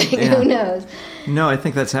or something. Yeah. Who knows? No, I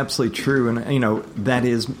think that's absolutely true, and that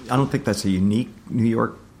is, I don't think that's a unique New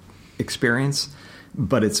York experience.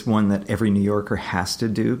 But it's one that every New Yorker has to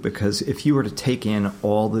do, because if you were to take in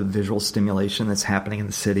all the visual stimulation that's happening in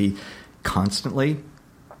the city constantly,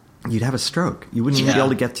 you'd have a stroke. You wouldn't even be able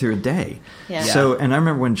to get through a day. Yeah. So, and I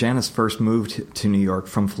remember when Janice first moved to New York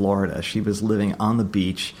from Florida, she was living on the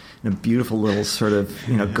beach in a beautiful little sort of,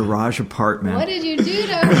 garage apartment. What did you do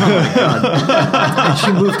to her? Oh, God. And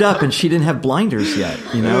she moved up, and she didn't have blinders yet,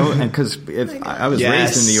 and because I was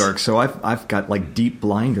raised in New York, so I've got deep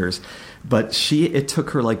blinders. But it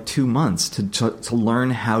took her 2 months to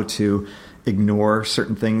learn how to ignore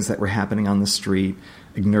certain things that were happening on the street,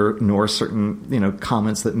 ignore certain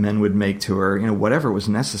comments that men would make to her, whatever was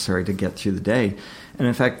necessary to get through the day. And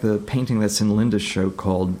in fact, the painting that's in Linda's show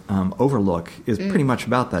called Overlook is pretty much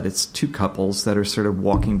about that. It's two couples that are sort of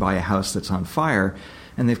walking by a house that's on fire,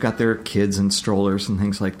 and they've got their kids and strollers and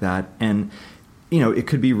things like that. And it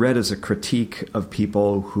could be read as a critique of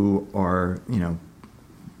people who are,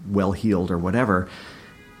 well-heeled or whatever,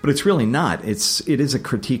 but it's really not. It is a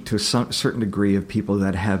critique to a certain degree of people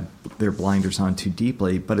that have their blinders on too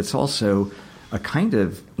deeply, but it's also a kind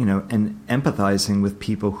of, an empathizing with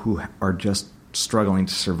people who are just struggling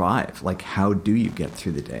to survive. Like, how do you get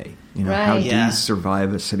through the day? How do you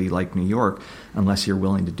survive a city like New York unless you're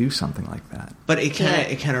willing to do something like that? But it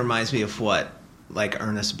kind of reminds me of what, like,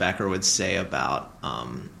 Ernest Becker would say about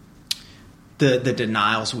the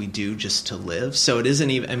denials we do just to live. So it isn't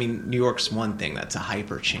even, I mean, New York's one thing, that's a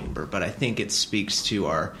hyper chamber, but I think it speaks to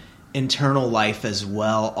our internal life as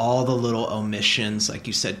well. All the little omissions, like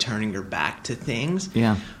you said, turning your back to things.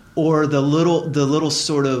 Yeah. Or the little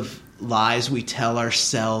sort of lies we tell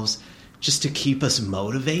ourselves just to keep us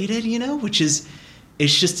motivated, which is,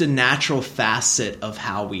 it's just a natural facet of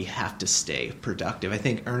how we have to stay productive. I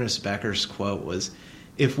think Ernest Becker's quote was,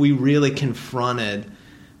 if we really confronted,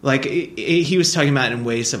 like, he was talking about it in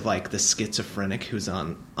ways of, like, the schizophrenic who's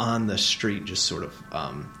on the street just sort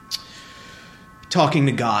of talking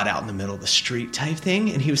to God out in the middle of the street type thing.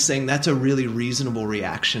 And he was saying that's a really reasonable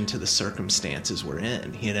reaction to the circumstances we're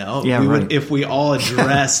in, Yeah, if we all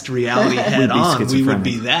addressed reality head on, we would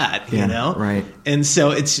be that, Right. And so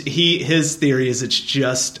his theory is it's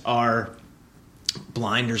just our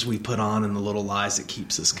blinders we put on and the little lies that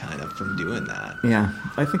keeps us kind of from doing that. Yeah,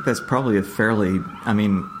 I think that's probably a fairly,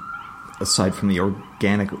 aside from the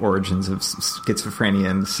organic origins of schizophrenia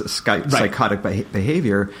and psychotic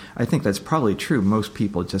behavior, I think that's probably true. Most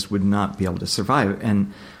people just would not be able to survive.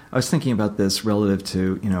 And I was thinking about this relative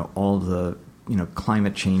to, all the,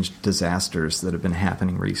 climate change disasters that have been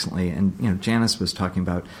happening recently. And, Janice was talking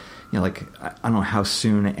about, like, I don't know how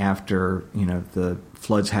soon after, the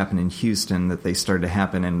floods happened in Houston that they started to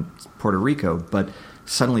happen in Puerto Rico, but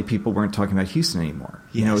suddenly people weren't talking about Houston anymore.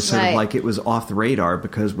 It was sort of like it was off the radar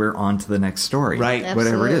because we're on to the next story. Right.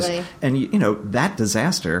 Whatever it Absolutely. is. And, that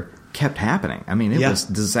disaster kept happening. I mean, it was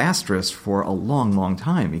disastrous for a long, long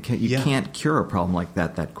time. You can't cure a problem like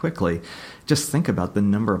that quickly. Just think about the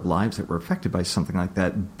number of lives that were affected by something like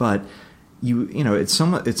that. But it's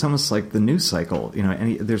almost like the news cycle.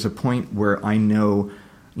 And there's a point where I know,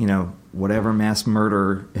 whatever mass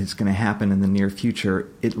murder is going to happen in the near future,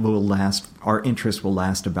 it will last. Our interest will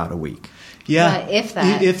last about a week. Yeah, if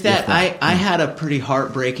that. I had a pretty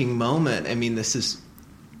heartbreaking moment. I mean, this is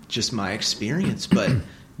just my experience, but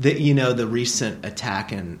the recent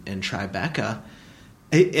attack in Tribeca.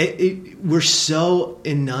 We're so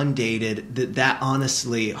inundated that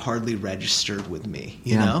honestly hardly registered with me,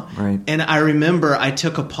 you know? Right. And I remember I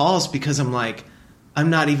took a pause because I'm like, I'm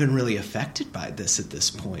not even really affected by this at this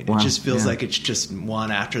point. Wow. It just feels like it's just one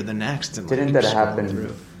after the next. And Didn't like, that happen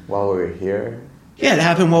through. while we were here? Yeah, it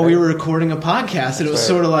happened while we were recording a podcast, and it was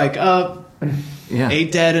sort of like,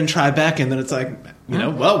 8 dead in Tribeca, and then it's like,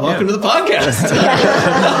 welcome to the podcast.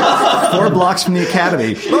 4 blocks from the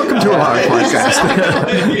Academy. Welcome to our podcast.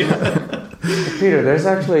 Peter, there's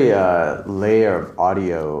actually a layer of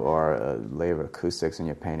audio or a layer of acoustics in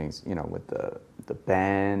your paintings, with the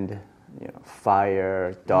band,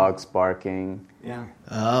 fire, dogs barking. Yeah.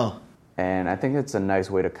 Oh. And I think it's a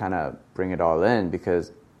nice way to kind of bring it all in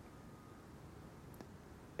because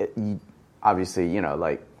obviously,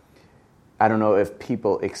 I don't know if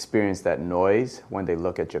people experience that noise when they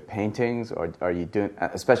look at your paintings, or are you doing,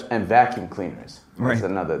 especially, and vacuum cleaners. Right. That's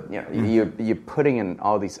another, you're putting in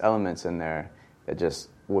all these elements in there that just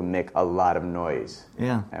would make a lot of noise.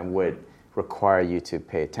 Yeah. And would require you to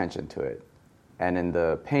pay attention to it. And in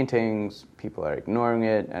the paintings, people are ignoring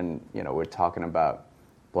it, and, we're talking about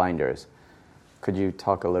blinders. Could you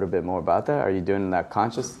talk a little bit more about that? Are you doing that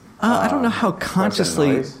conscious? I don't know how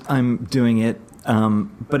consciously I'm doing it,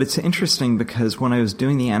 but it's interesting because when I was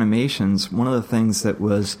doing the animations, one of the things that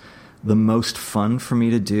was the most fun for me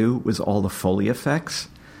to do was all the Foley effects.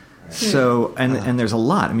 So, and there's a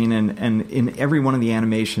lot. I mean, and in every one of the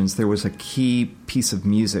animations, there was a key piece of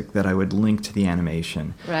music that I would link to the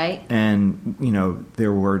animation. Right. And,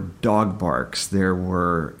 there were dog barks. There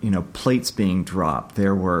were, plates being dropped.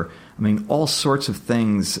 There were, all sorts of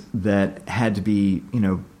things that had to be,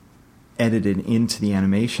 edited into the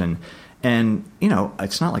animation. And,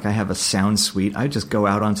 it's not like I have a sound suite. I just go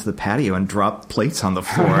out onto the patio and drop plates on the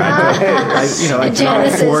floor. I drop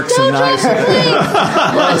forks and knives.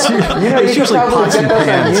 It's usually pots and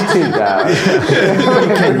pans.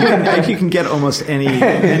 You can get almost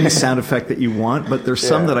any sound effect that you want, but there's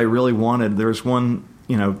some that I really wanted. There's one,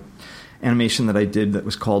 animation that I did that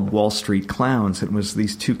was called Wall Street Clowns. It was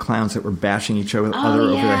these two clowns that were bashing each other over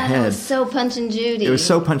the head. It was so Punch and Judy. It was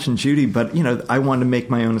so Punch and Judy, but I wanted to make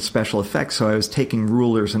my own special effects, so I was taking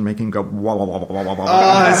rulers and making go wah wah wah wah wah wah.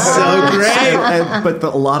 Oh, it's so great!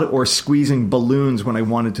 But or squeezing balloons when I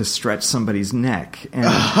wanted to stretch somebody's neck, and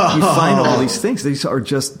you find all these things. These are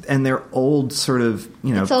and they're old sort of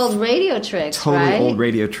it's old radio tricks, totally right? old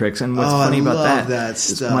radio tricks. And what's funny about that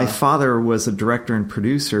stuff. My father was a director and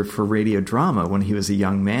producer for radio drama when he was a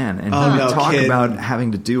young man, and he would talk about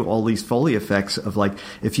having to do all these Foley effects of like,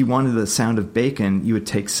 if you wanted the sound of bacon, you would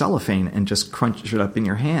take cellophane and just crunch it up in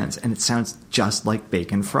your hands, and it sounds just like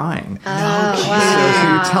bacon frying. Wow. So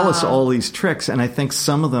he would tell us all these tricks, and I think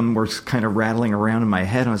some of them were kind of rattling around in my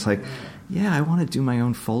head. I was like, yeah, I want to do my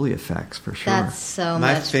own Foley effects for sure. That's so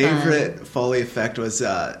My much favorite fun. Foley effect was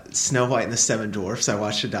Snow White and the Seven Dwarfs. I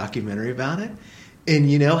watched a documentary about it. And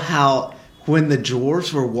you know how when the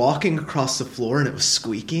dwarves were walking across the floor and it was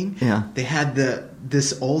squeaking, they had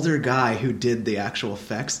this older guy who did the actual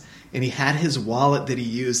effects, and he had his wallet that he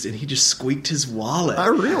used, and he just squeaked his wallet. Oh,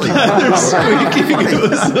 really? They're squeaking. It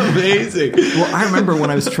was amazing. Well, I remember when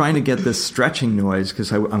I was trying to get this stretching noise,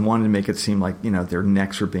 because I wanted to make it seem like, their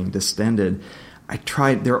necks were being distended. I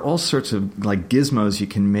tried, there are all sorts of like gizmos you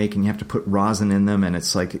can make, and you have to put rosin in them, and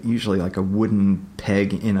it's like usually like a wooden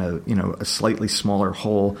peg in a slightly smaller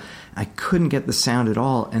hole. I couldn't get the sound at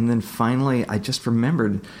all, and then finally I just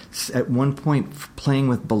remembered at one point playing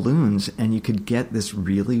with balloons, and you could get this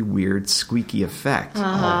really weird squeaky effect. Oh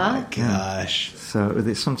my gosh.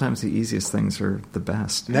 So sometimes the easiest things are the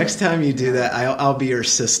best. Next time you do that, I'll be your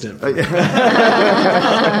assistant. It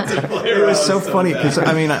was so funny because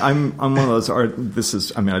I'm one of those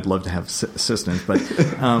I'd love to have assistants, but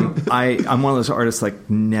I'm one of those artists like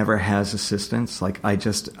never has assistants. Like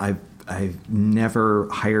I've never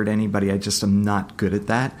hired anybody. I just am not good at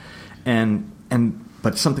that.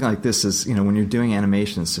 But something like this is, when you're doing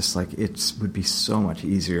animation, it's just like it would be so much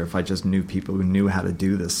easier if I just knew people who knew how to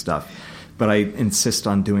do this stuff. But I insist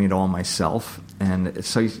on doing it all myself. And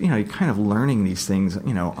so, you're kind of learning these things,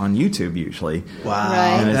 on YouTube usually. Wow.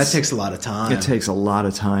 Right. That takes a lot of time. It takes a lot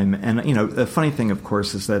of time. And, the funny thing, of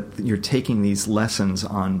course, is that you're taking these lessons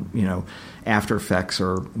on, After Effects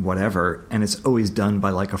or whatever, and it's always done by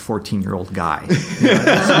like a 14-year-old guy.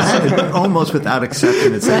 It's almost without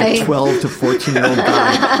exception. It's like a 12 to 14-year-old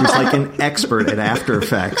guy who's like an expert at After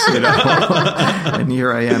Effects, And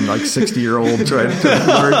here I am, like 60-year-old trying to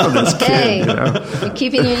learn from this kid, You're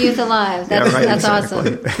keeping your youth alive. That's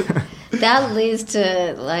exactly. awesome. That leads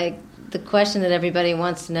to like the question that everybody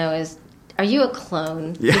wants to know is, are you a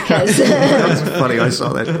clone? Yeah, Because that's funny. I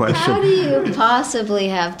saw that question. How do you possibly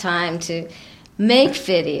have time to make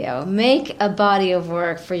video, make a body of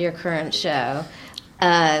work for your current show?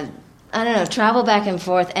 I don't know, travel back and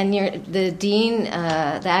forth, and you're the dean, the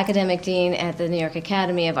academic dean at the New York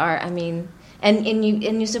Academy of Art. And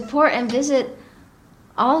you support and visit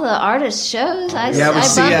all the artists' shows. I bump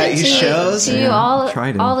into shows you all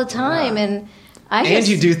the time, and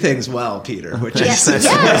you do things well, Peter, which is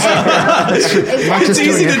exactly. It's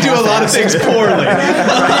easy to do a lot of things poorly.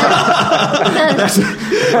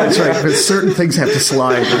 That's right. But certain things have to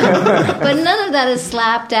slide. But none of that is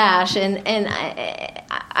slapdash, and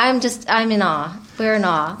I'm in awe. We're in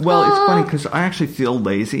awe. Well, it's funny because I actually feel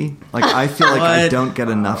lazy. Like I feel like I don't get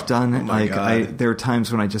enough done. Oh my God. There are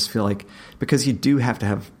times when I just feel like, because you do have to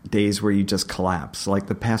have days where you just collapse. Like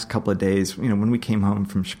the past couple of days, when we came home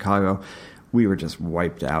from Chicago, we were just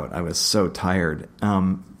wiped out. I was so tired.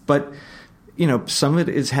 But, some of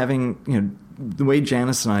it is having, the way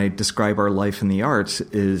Janice and I describe our life in the arts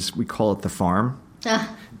is we call it the farm.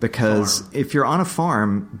 Because if you're on a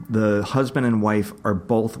farm, the husband and wife are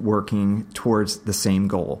both working towards the same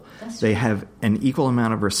goal. They have an equal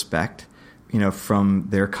amount of respect, from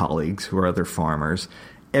their colleagues who are other farmers.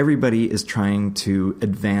 Everybody is trying to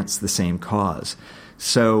advance the same cause.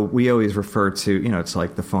 So we always refer to, it's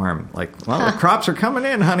like the farm, like, well, the crops are coming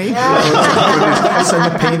in, honey. Send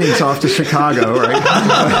the paintings off to Chicago, right?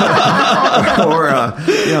 Or,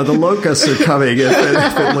 the locusts are coming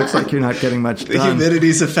if it looks like you're not getting much done. The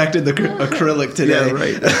humidity's affected the acrylic today. Yeah,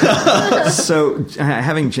 right. So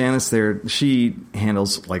having Janice there, she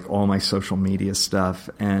handles like all my social media stuff,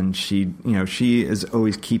 and she is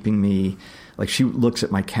always keeping me. Like she looks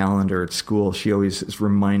at my calendar at school. She always is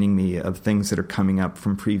reminding me of things that are coming up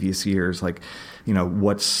from previous years, like,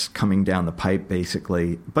 what's coming down the pipe,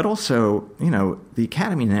 basically. But also, the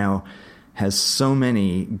Academy now has so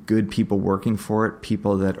many good people working for it,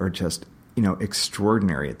 people that are just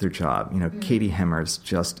extraordinary at their job. Katie Hemmer is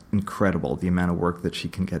just incredible, the amount of work that she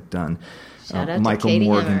can get done. Shout out Michael to Katie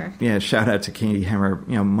Morgan. Hemmer. Yeah, shout out to Katie Hemmer.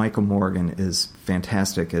 Michael Morgan is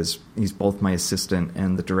fantastic, as he's both my assistant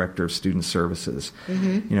and the director of student services.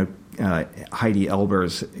 Heidi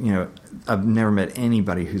Elbers, I've never met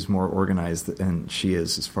anybody who's more organized than she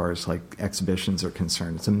is as far as like exhibitions are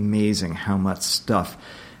concerned. It's amazing how much stuff,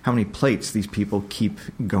 how many plates these people keep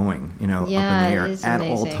going, up in the air at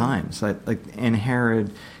all times. Like Ann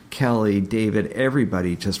Harrod, Kelly, David,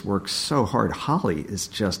 everybody just works so hard. Holly is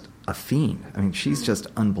just a fiend. I mean, she's just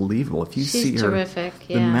unbelievable. If you see her, terrific,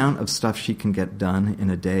 the amount of stuff she can get done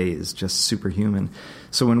in a day is just superhuman.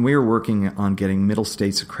 So when we were working on getting Middle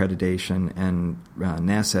States accreditation and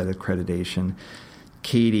NASED accreditation,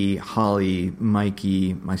 Katie, Holly,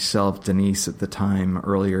 Mikey, myself, Denise at the time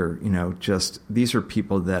earlier, just these are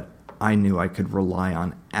people that I knew I could rely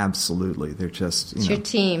on absolutely. They're just, It's your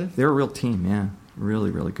team. They're a real team, yeah.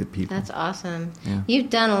 Really, really good people. That's awesome. Yeah. You've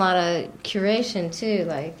done a lot of curation too,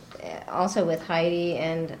 like also with Heidi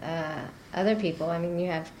and other people. I mean,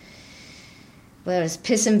 you have, it was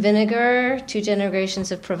Piss and Vinegar, 2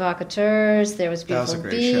 Generations of Provocateurs. There was Beautiful That was a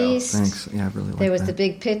great show. Beast. Thanks. Yeah, I really like that. There was The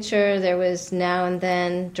Big Picture. There was Now and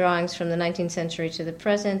Then, drawings from the 19th century to the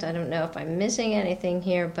present. I don't know if I'm missing anything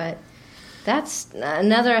here, but that's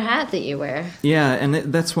another hat that you wear. Yeah, and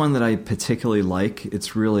that's one that I particularly like.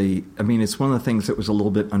 It's really, it's one of the things that was a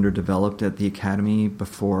little bit underdeveloped at the Academy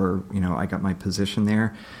before, I got my position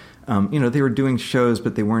there. They were doing shows,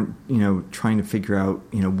 but they weren't, trying to figure out,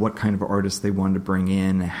 what kind of artists they wanted to bring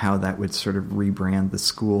in, how that would sort of rebrand the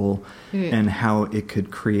school, and how it could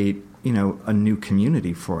create, a new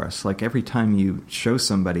community for us. Like every time you show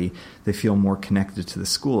somebody, they feel more connected to the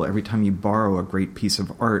school. Every time you borrow a great piece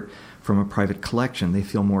of art from a private collection, they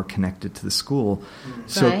feel more connected to the school.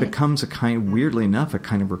 So Right. it becomes weirdly enough, a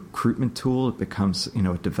kind of recruitment tool. It becomes,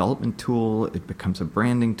 a development tool. It becomes a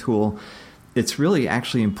branding tool. It's really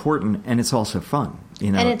actually important, and it's also fun.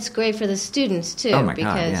 And it's great for the students too, Oh my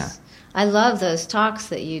God, because yeah. I love those talks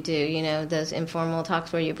that you do, those informal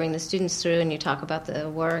talks where you bring the students through and you talk about the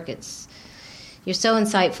work. You're so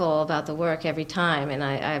insightful about the work every time, and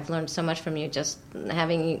I've learned so much from you just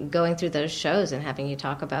going through those shows and having you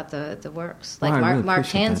talk about the works. Like I really Mark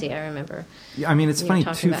appreciate Tansey, that. I remember. Yeah, it's you funny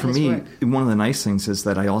talking too about for his me. work. One of the nice things is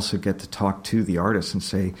that I also get to talk to the artists and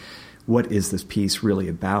say, what is this piece really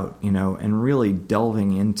about? And really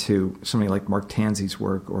delving into somebody like Mark Tansey's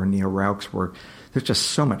work or Neil Rauch's work. There's just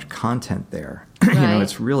so much content there. Right.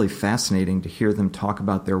 It's really fascinating to hear them talk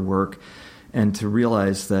about their work and to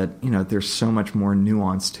realize that, there's so much more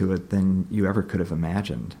nuance to it than you ever could have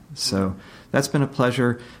imagined. So that's been a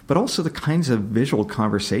pleasure, but also the kinds of visual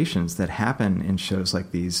conversations that happen in shows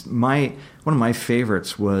like these. One of my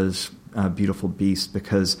favorites was Beautiful Beast,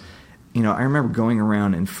 because, I remember going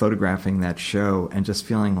around and photographing that show and just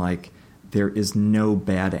feeling like there is no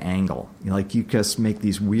bad angle. You just make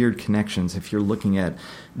these weird connections if you're looking at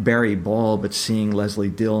Barry Ball but seeing Leslie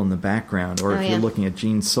Dill in the background, or if you're looking at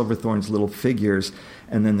Gene Silverthorne's little figures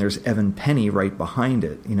and then there's Evan Penny right behind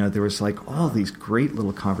it. There was all these great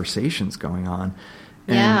little conversations going on.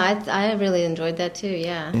 And Yeah, I really enjoyed that too,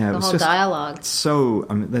 yeah it the was whole just dialogue. So,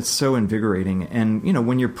 that's so invigorating. And,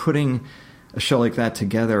 when you're putting a show like that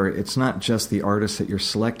together, it's not just the artists that you're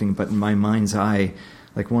selecting, but in my mind's eye,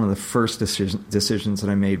 one of the first decisions that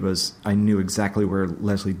I made was I knew exactly where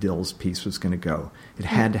Leslie Dill's piece was going to go. It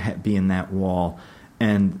had to be in that wall.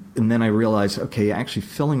 And then I realized, okay, actually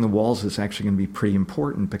filling the walls is actually going to be pretty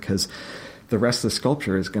important, because the rest of the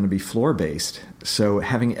sculpture is going to be floor-based. So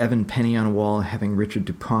having Evan Penny on a wall, having Richard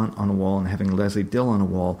DuPont on a wall, and having Leslie Dill on a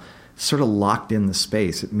wall sort of locked in the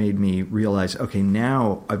space. It made me realize, okay,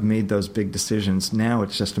 now I've made those big decisions. Now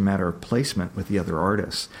it's just a matter of placement with the other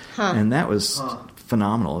artists. And that was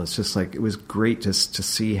phenomenal. It's just it was great just to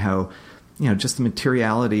see how, just the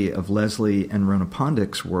materiality of Leslie and Rona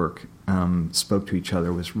Pondik's work spoke to each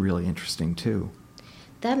other was really interesting too.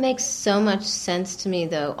 That makes so much sense to me,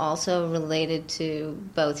 though, also related to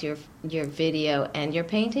both your video and your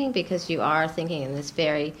painting, because you are thinking in this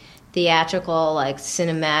very theatrical,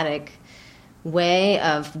 cinematic way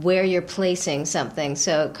of where you're placing something.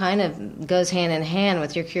 So it kind of goes hand in hand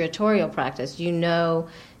with your curatorial practice.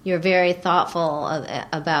 You're very thoughtful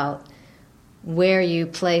about where you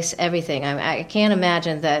place everything. I can't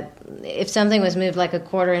imagine that if something was moved a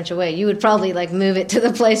quarter inch away, you would probably move it to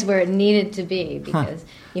the place where it needed to be, because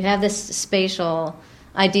you have this spatial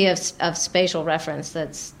idea of spatial reference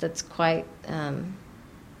that's quite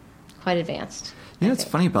advanced. It's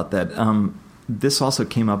funny about that. This also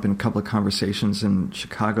came up in a couple of conversations in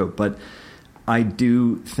Chicago, but I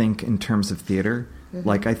do think in terms of theater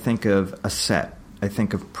Like I think of a set, I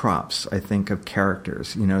think of props, I think of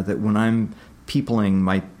characters, that when I'm peopling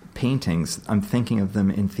my paintings, I'm thinking of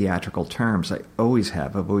them in theatrical terms. I always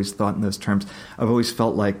have. I've always thought in those terms. I've always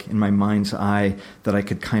felt like in my mind's eye that I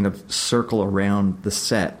could kind of circle around the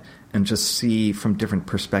set and just see from different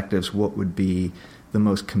perspectives what would be the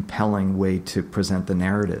most compelling way to present the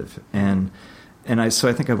narrative. So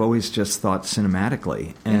I think I've always just thought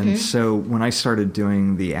cinematically. And so when I started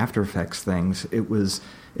doing the After Effects things,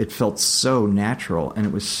 it felt so natural, and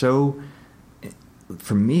it was so,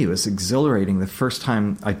 for me, it was exhilarating. The first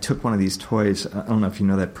time I took one of these toys, I don't know if you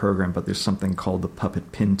know that program, but there's something called the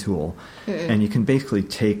Puppet Pin Tool. And you can basically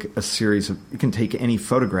take you can take any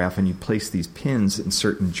photograph and you place these pins in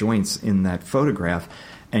certain joints in that photograph,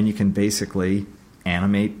 and you can basically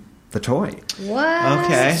animate the toy. What?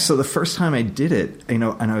 Okay. So the first time I did it, and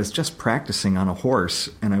I was just practicing on a horse,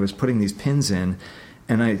 and I was putting these pins in,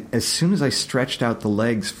 and as soon as I stretched out the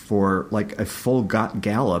legs for like a full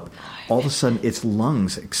gallop, all of a sudden its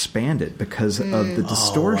lungs expanded because of the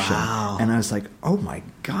distortion. Wow. And I was like, oh my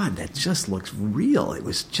God, that just looks real. It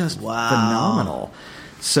was just phenomenal.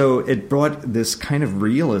 So it brought this kind of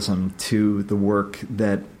realism to the work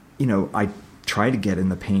that, I try to get in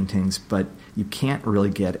the paintings, but you can't really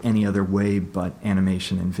get any other way but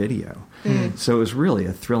animation and video. So it was really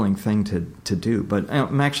a thrilling thing to do. But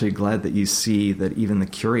I'm actually glad that you see that even the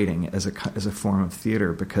curating as a form of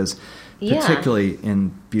theater, because particularly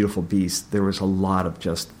in Beautiful Beast, there was a lot of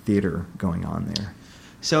just theater going on there.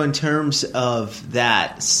 So in terms of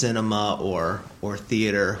that, cinema or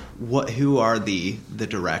theater, who are the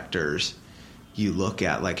directors you look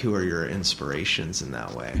at? Like, who are your inspirations in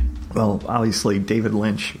that way? Well, obviously David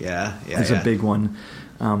Lynch is a big one.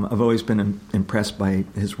 I've always been impressed by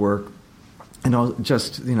his work, and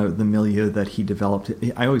just the milieu that he developed.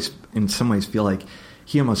 I always, in some ways, feel like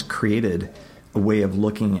he almost created a way of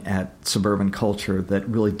looking at suburban culture that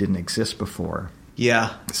really didn't exist before.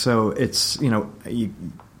 Yeah. So it's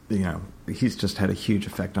he's just had a huge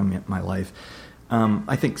effect on my life.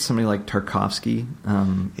 I think somebody like Tarkovsky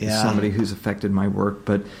is somebody who's affected my work,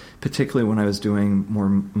 but particularly when I was doing more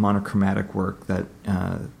monochromatic work, that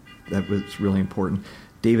was really important.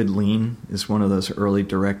 David Lean is one of those early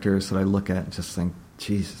directors that I look at and just think,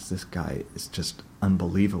 Jesus, this guy is just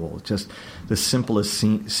unbelievable. Just the simplest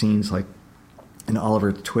scenes, like in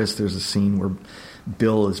Oliver Twist, there's a scene where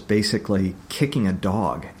Bill is basically kicking a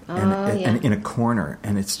dog and in a corner,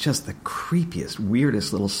 and it's just the creepiest,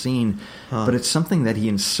 weirdest little scene. But it's something that he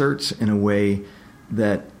inserts in a way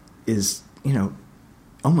that is,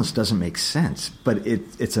 almost doesn't make sense. But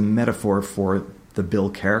it's a metaphor for the Bill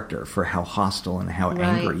character, for how hostile and how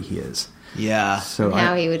angry he is. Yeah. So and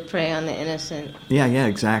how he would prey on the innocent. Yeah,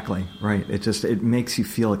 exactly. Right. It makes you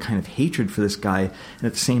feel a kind of hatred for this guy, and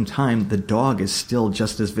at the same time, the dog is still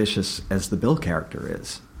just as vicious as the Bill character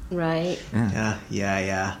is. Right.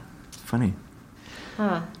 Yeah. It's funny.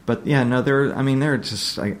 Huh. But they're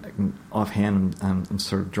just offhand. I'm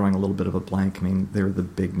sort of drawing a little bit of a blank. I mean, they're the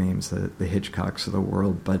big names, the Hitchcocks of the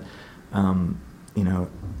world, but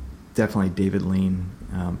definitely David Lean,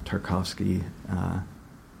 Tarkovsky.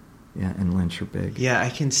 And Lynch are big. Yeah, I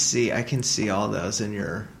can see all those in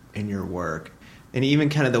your work, and even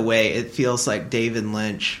kind of the way it feels like David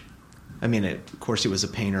Lynch. I mean, of course, he was a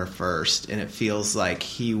painter first, and it feels like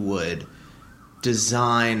he would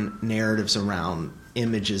design narratives around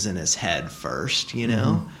images in his head first,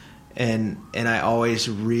 and I always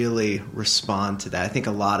really respond to that. I think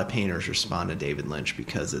a lot of painters respond to David Lynch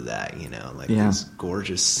because of that, these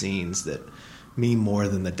gorgeous scenes that mean more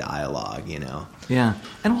than the dialogue, Yeah,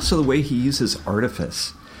 and also the way he uses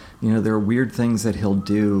artifice. There are weird things that he'll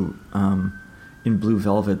do. In Blue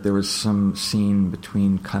Velvet, there was some scene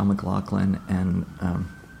between Kyle MacLachlan and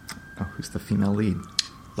who's the female lead?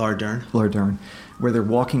 Laura Dern, where they're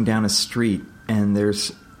walking down a street, and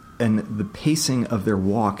the pacing of their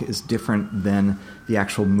walk is different than the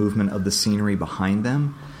actual movement of the scenery behind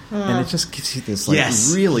them. And it just gives you this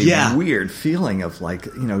really weird feeling of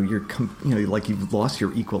you're like you've lost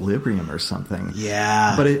your equilibrium or something.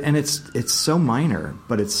 Yeah. But it's so minor,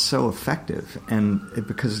 but it's so effective,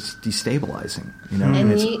 because it's destabilizing.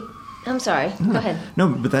 I'm sorry. Go ahead. No,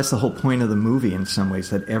 but that's the whole point of the movie in some ways,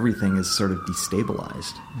 that everything is sort of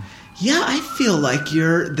destabilized. Yeah, I feel like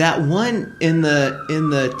you're that one in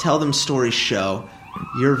the Tell Them Stories show.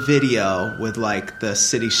 Your video with like the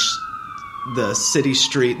city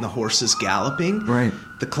street and the horses galloping. Right.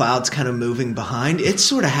 The clouds kind of moving behind. It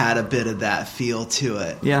sort of had a bit of that feel to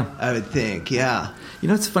it. Yeah. I would think. Yeah.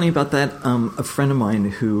 What's funny about that? A friend of mine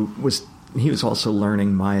who was he was also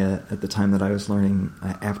learning Maya at the time that I was learning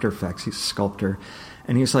After Effects. He's a sculptor.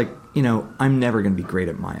 And he was like, I'm never going to be great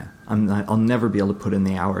at Maya. I'll never be able to put in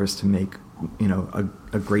the hours to make,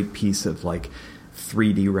 a great piece of like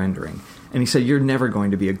 3D rendering. And he said, you're never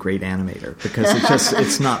going to be a great animator because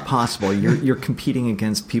it's not possible. You're competing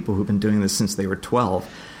against people who've been doing this since they were 12.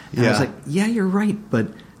 And I was like, yeah, you're right. But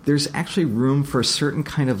there's actually room for a certain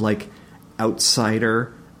kind of like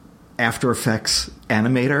outsider After Effects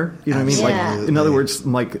animator. You know what I mean? Yeah. Like, in other words,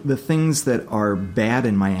 like the things that are bad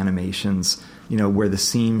in my animations, where the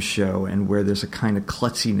seams show and where there's a kind of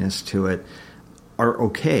klutziness to it, are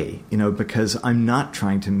okay. Because I'm not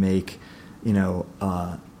trying to make,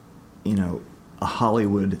 a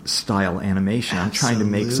Hollywood style animation. I'm trying to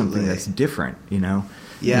make something that's different.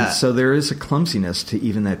 Yeah. And so there is a clumsiness to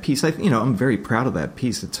even that piece. I'm very proud of that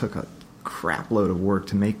piece. It took a crap load of work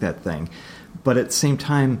to make that thing, but at the same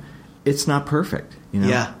time, it's not perfect.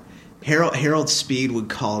 Yeah. Harold Speed would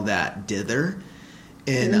call that dither,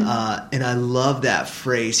 and I love that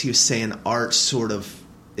phrase. He was saying art sort of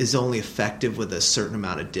is only effective with a certain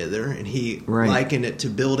amount of dither, and he likened it to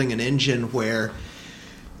building an engine where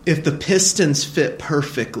if the pistons fit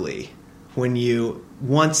perfectly,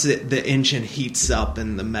 once the engine heats up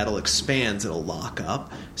and the metal expands, it'll lock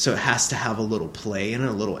up. So it has to have a little play and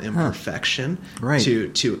a little imperfection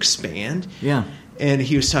to expand. Yeah. And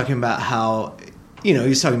he was talking about how, he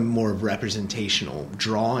was talking more of representational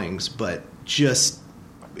drawings, but just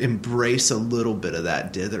embrace a little bit of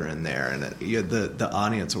that dither in there, and the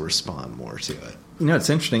audience will respond more to it. It's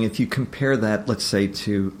interesting. If you compare that, let's say,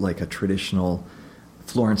 to like a traditional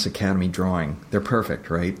Florence Academy drawing, they're perfect,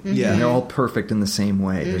 right? Mm-hmm. Yeah. And they're all perfect in the same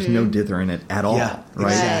way. There's no dither in it at all, yeah,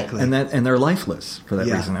 right? Exactly. And they're lifeless for that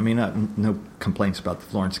Yeah. reason. I mean, no complaints about the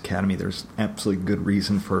Florence Academy. There's absolutely good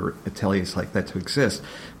reason for ateliers like that to exist.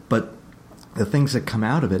 But the things that come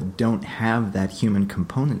out of it don't have that human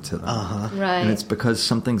component to them. Right. And it's because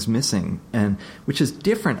something's missing, and which is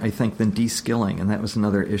different, I think, than de-skilling. And that was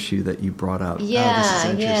another issue that you brought up. Yeah, this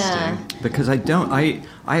is interesting. Because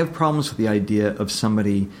I have problems with the idea of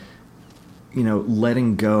somebody,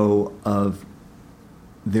 letting go of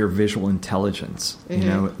their visual intelligence,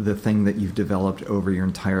 the thing that you've developed over your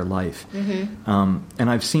entire life. And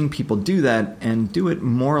I've seen people do that and do it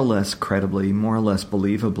more or less credibly, more or less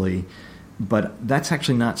believably. But that's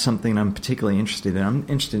actually not something I'm particularly interested in. I'm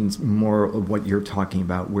interested in more of what you're talking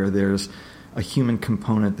about, where there's a human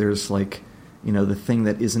component. There's like, the thing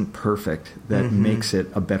that isn't perfect that makes it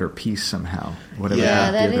a better piece somehow. Whatever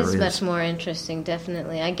that is much more interesting,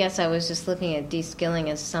 definitely. I guess I was just looking at de-skilling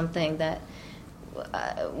as something that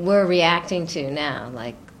we're reacting to now.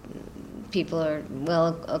 Like, people are,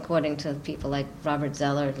 according to people like Robert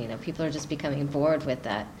Zeller, people are just becoming bored with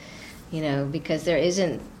that, because there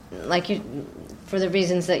isn't, for the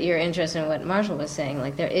reasons that you're interested in what Marshall was saying,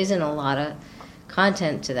 like there isn't a lot of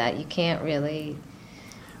content to that. You can't really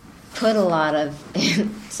put a lot of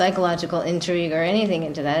psychological intrigue or anything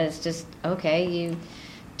into that. It's just, okay, you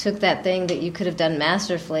took that thing that you could have done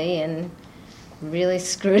masterfully and really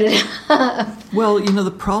screwed it up. Well,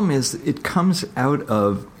 the problem is it comes out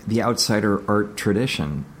of the outsider art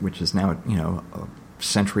tradition, which is now, a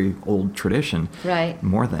century-old tradition. Right.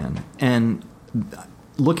 More than. And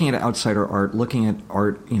looking at outsider art, looking at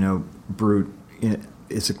art, brute,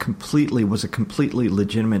 was a completely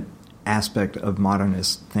legitimate aspect of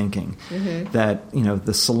modernist thinking. That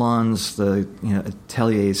the salons, the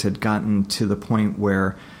ateliers had gotten to the point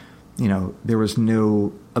where there was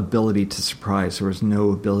no ability to surprise, there was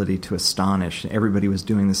no ability to astonish. Everybody was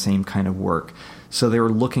doing the same kind of work, so they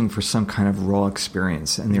were looking for some kind of raw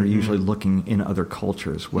experience, and they were usually looking in other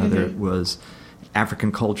cultures, whether it was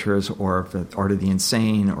African cultures or the art of the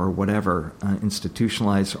insane or whatever,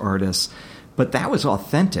 institutionalized artists. But that was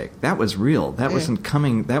authentic. That was real. That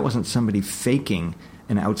wasn't somebody faking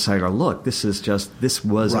an outsider look. This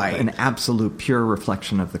was an absolute pure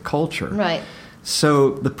reflection of the culture. Right.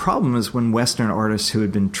 So the problem is when Western artists who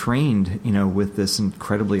had been trained, with this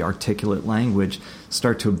incredibly articulate language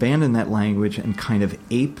start to abandon that language and kind of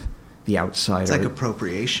ape the outsider. It's like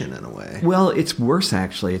appropriation in a way. Well, it's worse,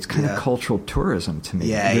 actually. It's kind of cultural tourism to me.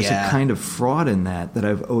 There's a kind of fraud in that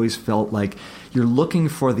I've always felt like you're looking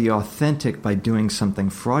for the authentic by doing something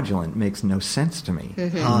fraudulent. It makes no sense to me.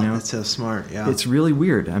 That's so smart, yeah. It's really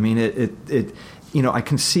weird. I mean, I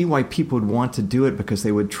can see why people would want to do it because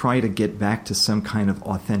they would try to get back to some kind of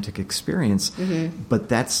authentic experience, but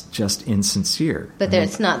that's just insincere. But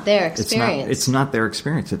it's not their experience. It's not their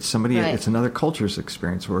experience. It's somebody. Right. It's another culture's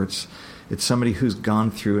experience, or it's somebody who's gone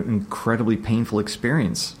through an incredibly painful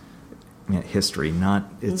experience. History,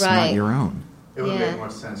 it's not your own. It would make more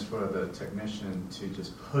sense for the technician to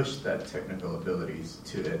just push that technical abilities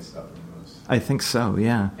to its utmost. I think so,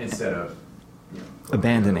 yeah. Instead of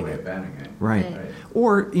abandoning it. Right.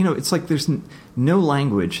 Or, it's like there's no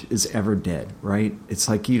language is ever dead, right? It's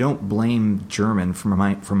like you don't blame German for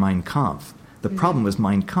Mein Kampf. The problem was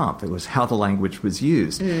Mein Kampf. It was how the language was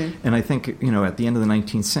used. And I think, at the end of the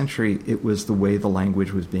 19th century, it was the way the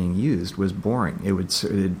language was being used was boring. It would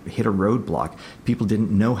hit a roadblock. People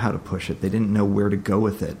didn't know how to push it. They didn't know where to go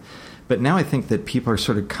with it. But now I think that people are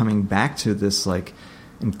sort of coming back to this, like,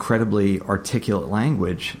 incredibly articulate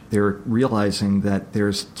language. They're realizing that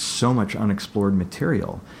there's so much unexplored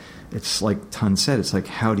material. It's like Ton said, it's like,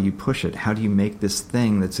 how do you push it? How do you make this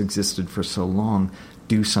thing that's existed for so long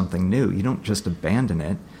do something new? You don't just abandon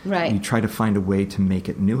it. Right. You try to find a way to make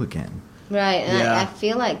it new again. Right, and I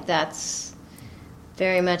feel like that's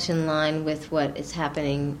very much in line with what is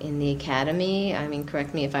happening in the Academy. I mean,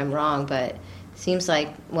 correct me if I'm wrong, but seems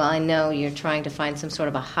like, well, I know you're trying to find some sort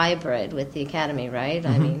of a hybrid with the Academy, right?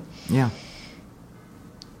 I mean, yeah.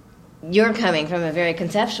 You're coming from a very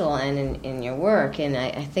conceptual end in your work, and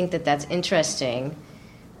I think that that's interesting.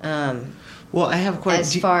 Well, I have quite...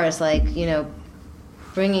 As far as, like,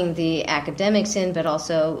 bringing the academics in, but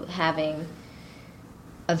also having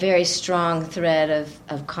a very strong thread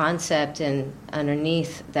of concept and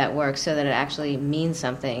underneath that work so that it actually means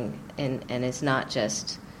something and is not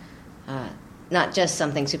just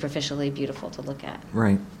something superficially beautiful to look at.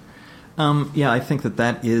 Right. I think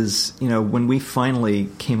that is, when we finally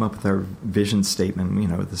came up with our vision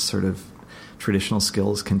statement, this sort of traditional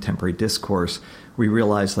skills, contemporary discourse, we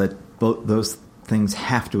realized that both those things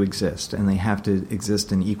have to exist, and they have to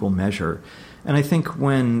exist in equal measure. And I think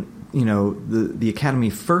when, the Academy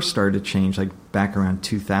first started to change, like back around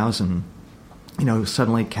 2000,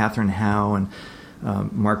 suddenly Catherine Howe and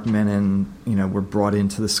Mark Menon, were brought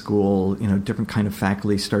into the school. Different kind of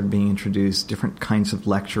faculty started being introduced. Different kinds of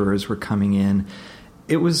lecturers were coming in.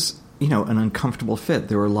 It was, an uncomfortable fit.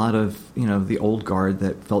 There were a lot of, the old guard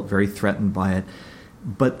that felt very threatened by it.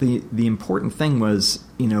 But the important thing was,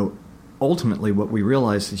 ultimately what we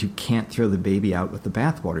realized is you can't throw the baby out with the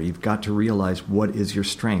bathwater. You've got to realize what is your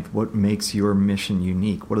strength, what makes your mission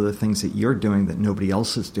unique, what are the things that you're doing that nobody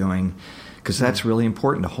else is doing. Because that's really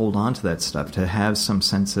important to hold on to that stuff, to have some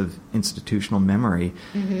sense of institutional memory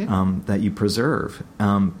that you preserve.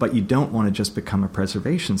 But you don't want to just become a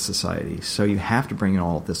preservation society. So you have to bring in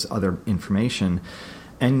all this other information.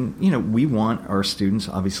 And, we want our students,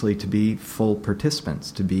 obviously, to be full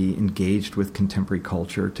participants, to be engaged with contemporary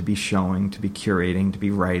culture, to be showing, to be curating, to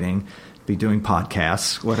be writing, to be doing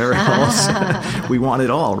podcasts, whatever else. We want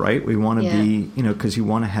it all, right? We want to be, because you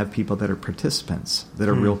want to have people that are participants, that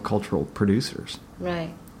are real cultural producers.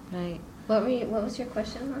 Right, right. What was your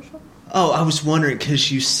question, Marshall? Oh, I was wondering,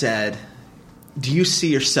 because you said, do you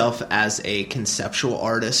see yourself as a conceptual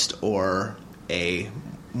artist or a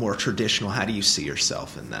more traditional? How do you see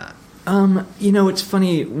yourself in that? It's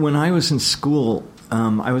funny. When I was in school,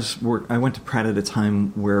 I went to Pratt at a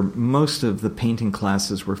time where most of the painting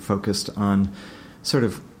classes were focused on sort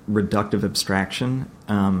of reductive abstraction,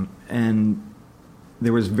 and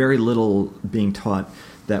there was very little being taught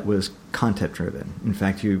that was content-driven. In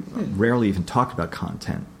fact, you rarely even talked about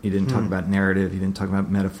content. You didn't talk about narrative. You didn't talk about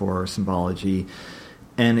metaphor or symbology.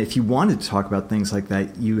 And if you wanted to talk about things like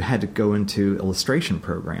that, you had to go into illustration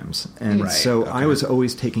programs. And I was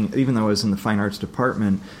always taking, even though I was in the fine arts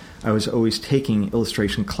department, I was always taking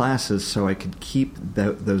illustration classes so I could keep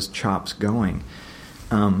those chops going.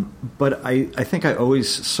 But I think I always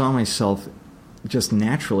saw myself just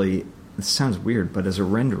naturally, it sounds weird, but as a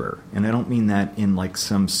renderer. And I don't mean that in like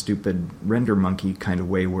some stupid render monkey kind of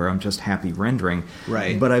way where I'm just happy rendering.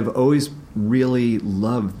 Right. But I've always really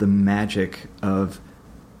loved the magic of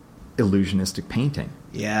illusionistic painting.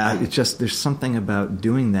 Yeah. It's just, there's something about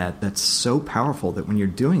doing that's so powerful that when you're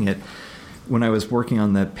doing it, when I was working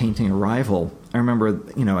on that painting Arrival, I remember,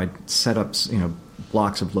 I'd set up,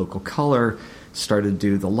 blocks of local color, started to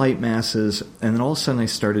do the light masses, and then all of a sudden I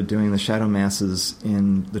started doing the shadow masses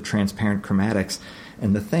in the transparent chromatics,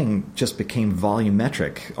 and the thing just became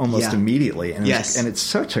volumetric almost immediately. And it's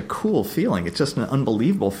such a cool feeling. It's just an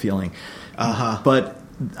unbelievable feeling. But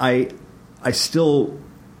I still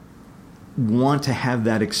want to have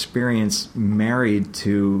that experience married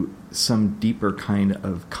to some deeper kind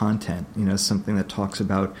of content, something that talks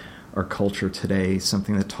about our culture today,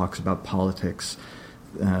 something that talks about politics,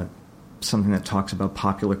 something that talks about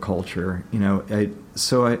popular culture.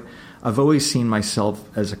 I've always seen myself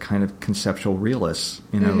as a kind of conceptual realist,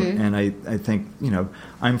 and I think,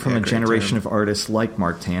 I'm from a generation of artists like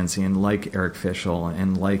Mark Tansey and like Eric Fischl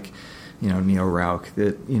and like, Neo Rauch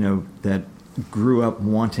that grew up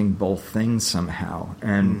wanting both things somehow.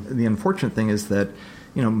 And the unfortunate thing is that,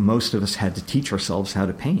 most of us had to teach ourselves how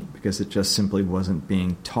to paint because it just simply wasn't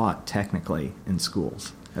being taught technically in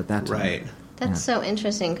schools at that time. Right. That's so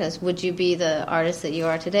interesting, because would you be the artist that you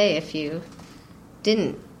are today if you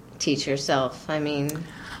didn't teach yourself? I mean,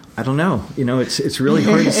 I don't know. It's really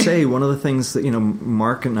hard to say. One of the things that,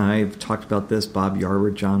 Mark and I have talked about this, Bob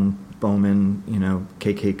Yarwood, John Bowman,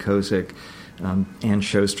 KK Kozik, Ann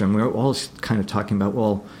Shostrom, we were all kind of talking about,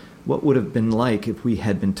 well, what would have been like if we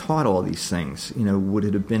had been taught all these things? Would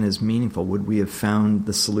it have been as meaningful? Would we have found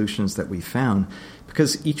the solutions that we found?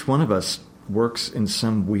 Because each one of us works in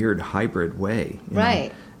some weird hybrid way.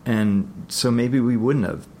 Right. And so maybe we wouldn't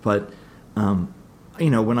have. But,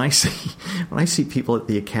 when I see people at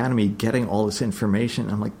the Academy getting all this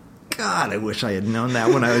information, I'm like, God, I wish I had known that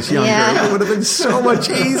when I was younger. Yeah. It would have been so much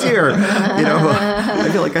easier. I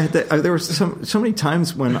feel like there were so many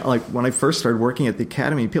times when I first started working at the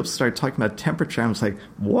Academy, people started talking about temperature. I was like,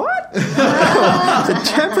 what? The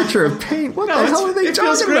temperature of paint? What the hell are they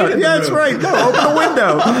talking about? Yeah, that's right. No, open the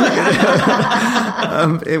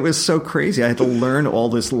window. It was so crazy. I had to learn all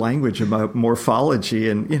this language about morphology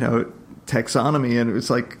and, taxonomy, and it was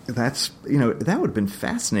like that would have been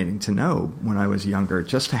fascinating to know when I was younger,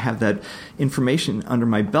 just to have that information under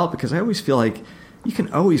my belt, because I always feel like you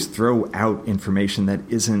can always throw out information that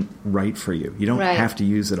isn't right for you. You don't have to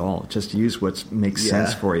use it all. Just use what makes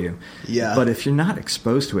sense for you. Yeah. But if you're not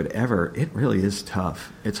exposed to it ever, it really is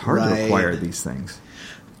tough. It's hard to acquire these things.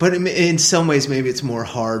 But in some ways, maybe it's more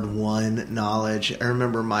hard-won knowledge. I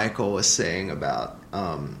remember Michael was saying about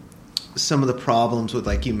some of the problems with,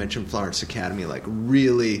 like you mentioned, Florence Academy, like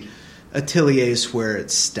really ateliers where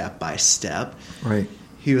it's step by step. Right.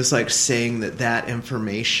 He was like saying that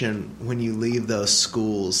information, when you leave those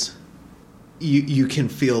schools, you can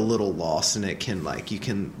feel a little lost, and it can you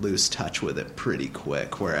can lose touch with it pretty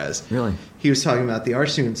quick. Whereas he was talking about the Art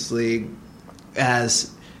Students League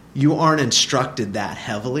as you aren't instructed that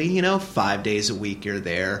heavily, 5 days a week you're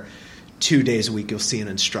there. 2 days a week you'll see an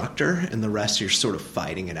instructor, and the rest you're sort of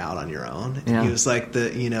fighting it out on your own. And he was like,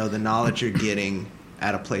 the knowledge you're getting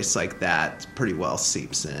at a place like that pretty well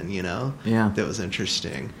seeps in, Yeah. That was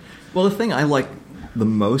interesting. Well, the thing I like the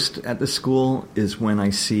most at the school is when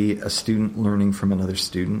I see a student learning from another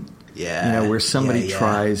student. Yeah. Where somebody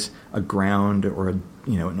tries a ground or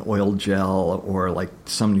an oil gel or like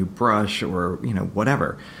some new brush or,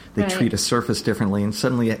 whatever. They treat a surface differently, and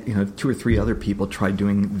suddenly, 2 or 3 other people try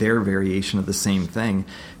doing their variation of the same thing,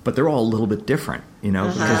 but they're all a little bit different,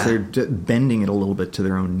 because they're bending it a little bit to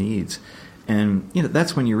their own needs. And,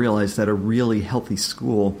 that's when you realize that a really healthy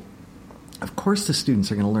school, of course the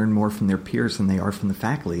students are going to learn more from their peers than they are from the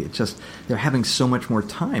faculty. It's just they're having so much more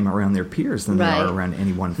time around their peers than they are around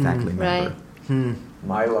any one faculty member.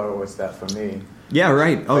 Mylar was that for me. Yeah,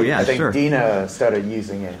 right. Oh, I think Dina started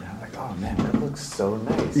using it. Oh man, that looks so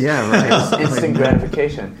nice. Yeah, right. It's instant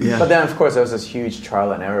gratification. Yeah. But then, of course, there was this huge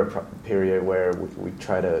trial and error period where we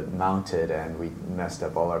tried to mount it and we messed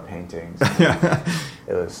up all our paintings.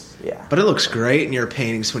 It was, But it looks great in your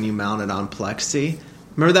paintings when you mount it on Plexi.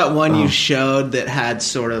 Remember that one you showed that had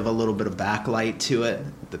sort of a little bit of backlight to it?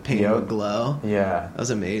 The painting would glow? Yeah. That was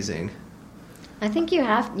amazing. I think you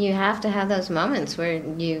have to have those moments where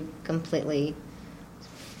you completely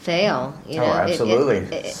fail. Absolutely.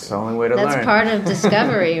 It's the only way to learn. That's part of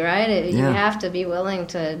discovery, right? You have to be willing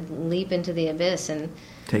to leap into the abyss and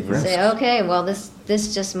take risks. Say, okay, well, this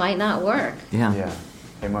just might not work. Yeah.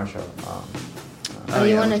 Hey, Marshall.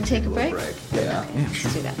 You want to take a break? Yeah. Okay,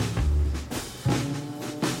 let's do that.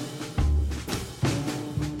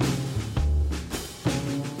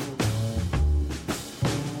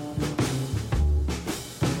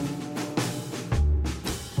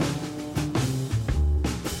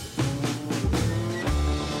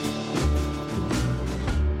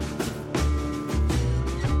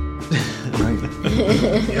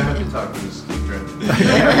 You have to talk to Steve Dredden.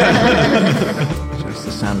 Just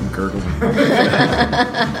the sound of gurgling.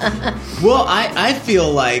 Well, I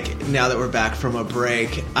feel like now that we're back from a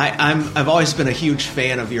break, I've always been a huge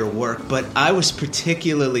fan of your work, but I was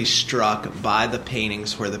particularly struck by the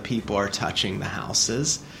paintings where the people are touching the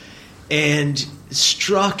houses, and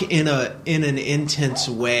struck in an intense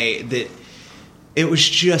way that it was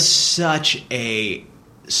just such a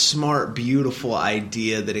smart, beautiful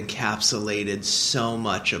idea that encapsulated so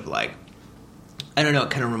much of, like, I don't know, it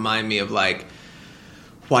kind of reminded me of like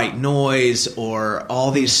white noise or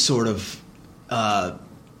all these sort of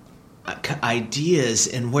ideas.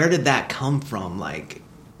 And where did that come from? Like,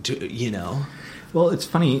 Well, it's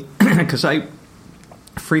funny because I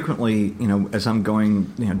frequently, as I'm going,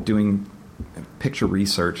 doing picture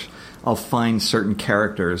research, I'll find certain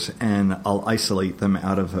characters and I'll isolate them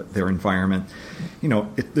out of their environment.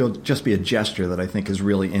 There'll just be a gesture that I think is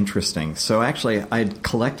really interesting. So actually, I'd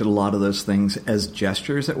collected a lot of those things as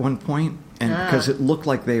gestures at one point, and because it looked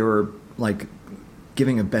like they were like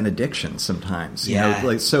giving a benediction sometimes.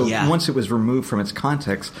 Once it was removed from its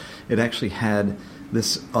context, it actually had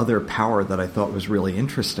this other power that I thought was really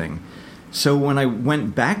interesting. So when I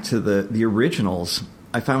went back to the originals,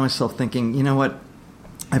 I found myself thinking, you know what?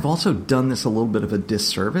 I've also done this a little bit of a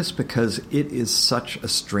disservice because it is such a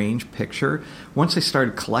strange picture. Once I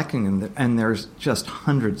started collecting them, and there's just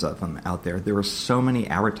hundreds of them out there, there were so many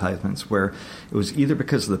advertisements where it was either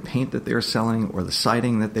because of the paint that they were selling or the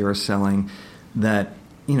siding that they were selling that,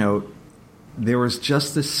 there was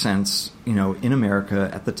just this sense, in America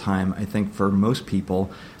at the time, I think for most people,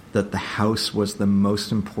 that the house was the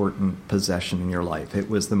most important possession in your life. It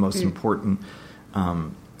was the most important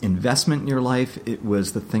investment in your life. It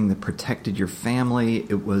was the thing that protected your family.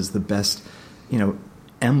 It was the best,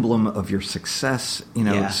 emblem of your success.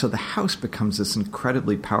 So the house becomes this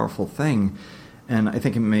incredibly powerful thing. And I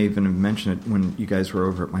think I may even have mentioned it when you guys were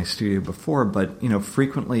over at my studio before, but,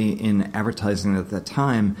 frequently in advertising at that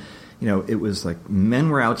time, it was like men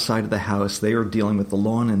were outside of the house, they were dealing with the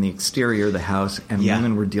lawn and the exterior of the house, and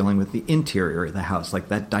women were dealing with the interior of the house. Like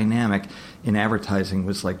that dynamic in advertising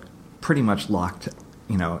was like pretty much locked,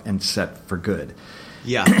 and set for good.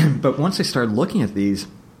 Yeah. But once I started looking at these,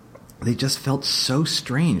 they just felt so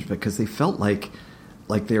strange because they felt like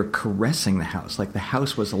they're caressing the house, like the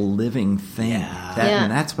house was a living thing.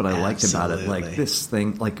 And that's what I liked about it. Like this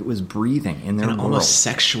thing, like it was breathing in their world. Almost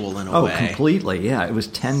sexual in a way. Oh, completely, yeah. It was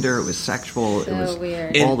tender, it was sexual, so it was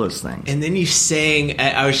weird. All those things. And then you saying,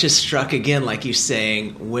 I was just struck again, like you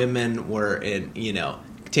saying women were in,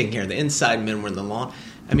 taking care of the inside, men were in the lawn.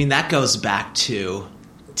 I mean, that goes back to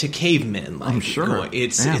cavemen. Like, I'm sure.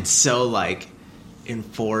 It's so like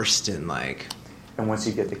enforced and like... And once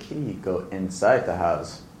you get the key, you go inside the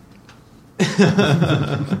house.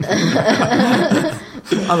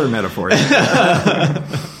 Other metaphors.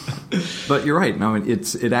 But you're right. No,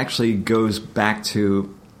 it actually goes back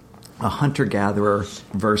to a hunter-gatherer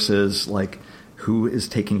versus like who is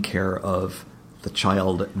taking care of the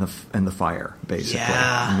child and the fire, basically.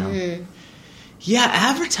 Yeah. Yeah,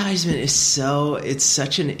 advertisement is it's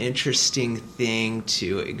such an interesting thing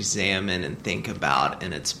to examine and think about,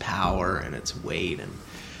 and its power and its weight. And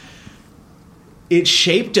it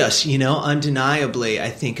shaped us, undeniably. I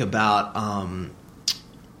think about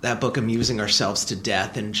that book, Amusing Ourselves to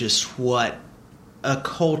Death, and just what a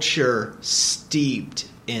culture steeped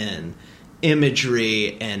in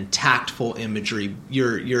imagery and tactful imagery.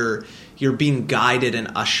 You're being guided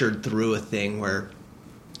and ushered through a thing where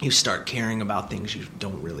you start caring about things you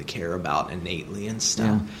don't really care about innately and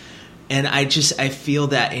stuff. Yeah. And I feel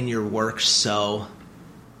that in your work so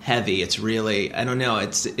heavy. It's really, I don't know,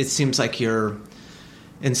 it seems like you're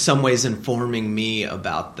in some ways informing me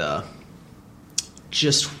about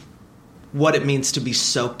just what it means to be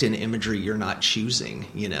soaked in imagery you're not choosing,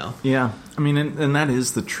 Yeah. I mean, and that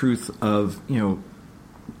is the truth of,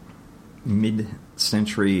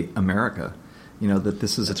 mid-century America, that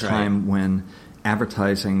this is That's a time right. when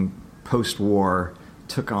advertising post-war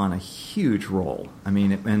took on a huge role. I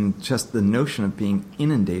mean, and just the notion of being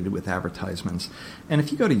inundated with advertisements. And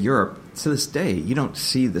if you go to Europe, to this day, you don't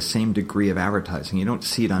see the same degree of advertising. You don't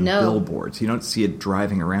see it on billboards. You don't see it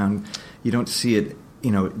driving around. You don't see it,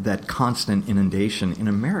 that constant inundation. In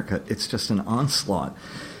America, it's just an onslaught.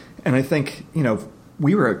 And I think,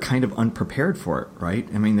 we were kind of unprepared for it, right?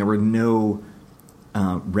 I mean, there were no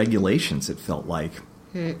regulations, it felt like.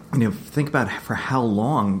 Think about for how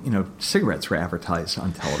long, cigarettes were advertised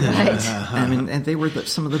on television. Right. I mean, and they were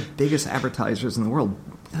some of the biggest advertisers in the world.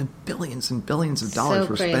 Billions and billions of dollars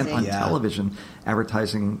were spent on television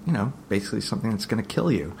advertising, basically something that's going to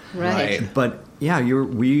kill you. Right. But yeah,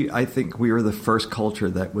 I think we were the first culture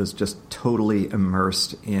that was just totally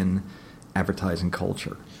immersed in advertising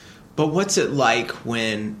culture. But what's it like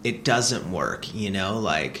when it doesn't work,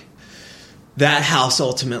 like that house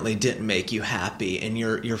ultimately didn't make you happy, and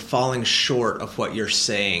you're falling short of what you're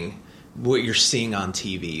seeing on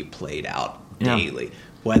TV played out daily.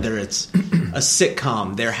 Whether it's a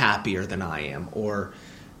sitcom, they're happier than I am, or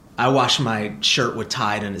I wash my shirt with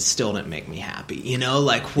Tide and it still didn't make me happy.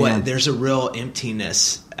 There's a real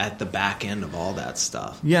emptiness at the back end of all that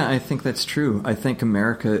stuff. Yeah, I think that's true. I think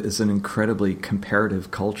America is an incredibly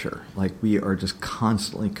comparative culture. Like, we are just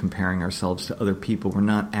constantly comparing ourselves to other people. We're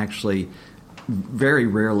not actually very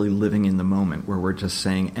rarely living in the moment where we're just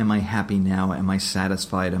saying, am I happy now? Am I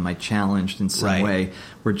satisfied? Am I challenged in some way?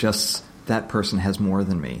 We're just that person has more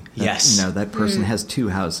than me. Yes. That person has 2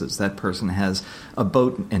 houses. That person has a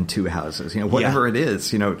boat and 2 houses. Whatever it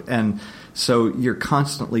is. And so you're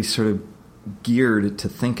constantly sort of geared to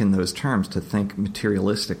think in those terms, to think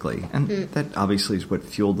materialistically, and that obviously is what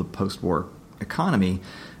fueled the post-war economy.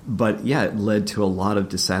 But yeah, it led to a lot of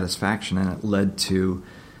dissatisfaction, and it led to,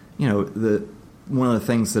 one of the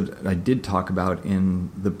things that I did talk about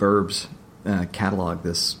in the Burbs catalog,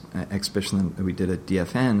 this exhibition that we did at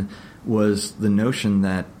DFN, was the notion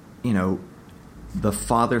that, the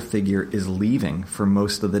father figure is leaving for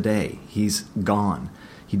most of the day. He's gone.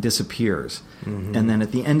 He disappears. Mm-hmm. And then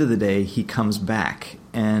at the end of the day, he comes back.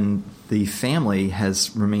 And the family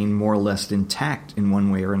has remained more or less intact in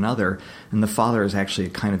one way or another. And the father is actually a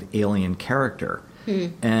kind of alien character.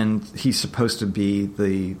 Mm. And he's supposed to be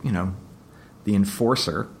the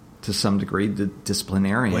enforcer to some degree, the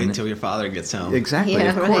disciplinarian. Wait until your father gets home. Exactly,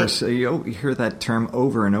 of course. You hear that term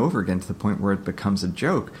over and over again to the point where it becomes a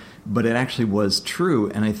joke. But it actually was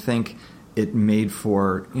true, and I think it made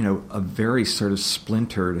for, a very sort of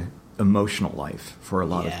splintered emotional life for a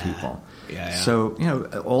lot of people. Yeah. So,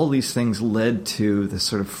 all these things led to this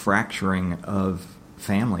sort of fracturing of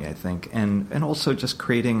family, I think, and also just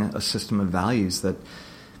creating a system of values that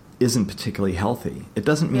isn't particularly healthy. It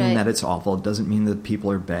doesn't mean that it's awful. It doesn't mean that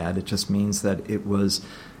people are bad. It just means that it was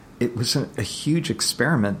a huge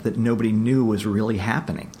experiment that nobody knew was really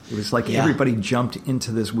happening. It was like everybody jumped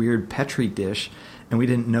into this weird Petri dish, and we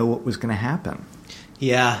didn't know what was going to happen.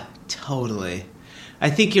 Yeah, totally.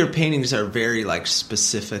 I think your paintings are very,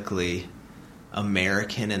 specifically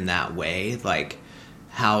American in that way. Like,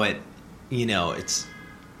 how it, it's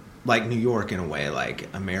like New York in a way. Like,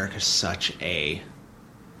 America's such a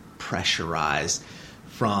pressurized,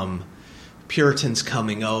 from Puritans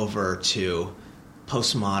coming over to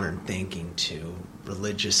postmodern thinking to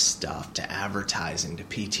religious stuff to advertising to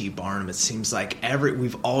P.T. Barnum. It seems like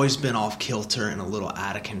we've always been off kilter and a little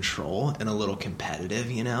out of control and a little competitive,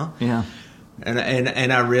 Yeah.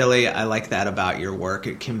 And I like that about your work.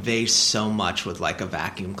 It conveys so much with like a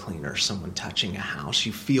vacuum cleaner, someone touching a house.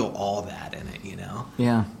 You feel all that in it,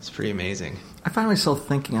 Yeah. It's pretty amazing. I find myself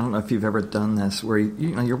thinking, I don't know if you've ever done this, where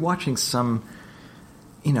you're watching some,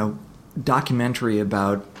 documentary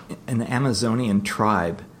about an Amazonian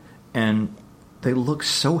tribe, and they look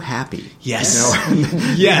so happy. Yes.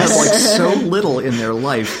 Yes. They have so little in their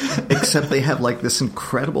life, except they have this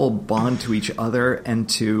incredible bond to each other and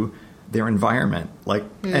to their environment.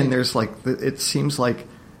 And there's it seems like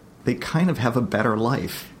they kind of have a better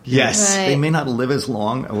life. Yes. Right. They may not live as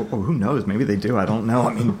long, or who knows, maybe they do, I don't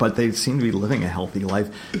know. But they seem to be living a healthy life.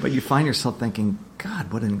 But you find yourself thinking,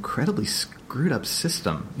 God, what an incredibly screwed up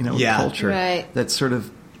system, culture that sort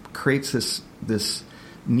of creates this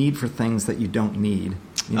need for things that you don't need,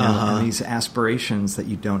 and these aspirations that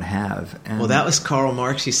you don't have. And well, that was Karl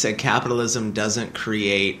Marx. He said capitalism doesn't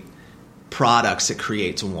create products, it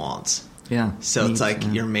creates wants. Yeah. So it's like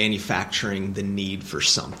you're manufacturing the need for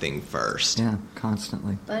something first. Yeah,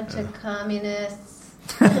 constantly. Bunch of communists.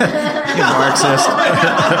 Marxist.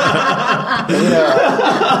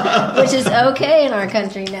 Which is okay in our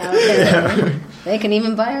country now. They can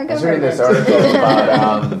even buy our I was reading government. this article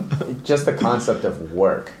about just the concept of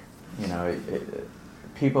work.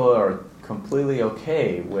 People are completely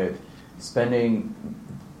okay with spending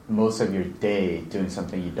most of your day doing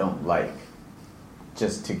something you don't like,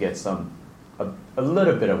 just to get a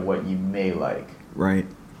little bit of what you may like. Right.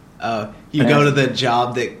 You go to the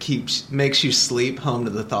job that makes you sleep, home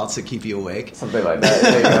to the thoughts that keep you awake. Something like that.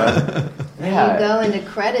 There you go. Yeah. You go into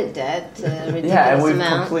credit debt to a ridiculous and we've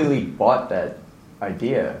amount. completely bought that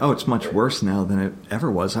idea. Oh, it's much worse now than it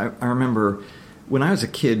ever was. I remember when I was a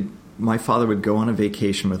kid, my father would go on a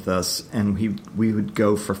vacation with us, and we would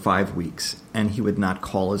go for 5 weeks, and he would not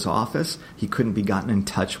call his office. He couldn't be gotten in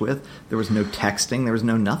touch with. There was no texting. There was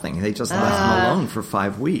no nothing. They just left him alone for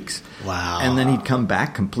 5 weeks. Wow. And then he'd come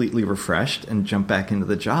back completely refreshed and jump back into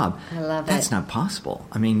the job. I love That's it. not possible.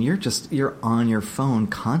 You're on your phone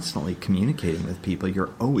constantly communicating with people. You're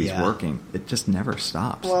always working. It just never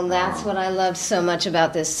stops. Well, that's what I loved so much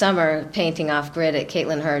about this summer painting off grid at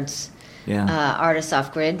Caitlin Hurd's Artists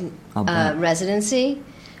Off Grid residency.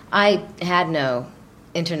 I had no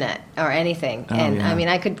internet or anything, and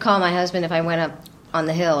I could call my husband if I went up on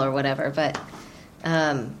the hill or whatever. But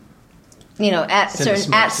at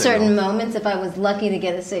certain moments, if I was lucky to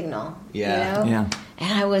get a signal, and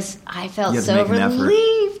I felt so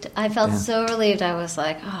relieved. I felt so relieved. I was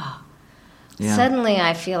like, suddenly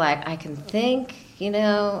I feel like I can think.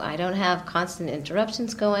 I don't have constant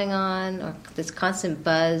interruptions going on or this constant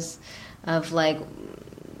buzz of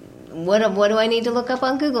what do I need to look up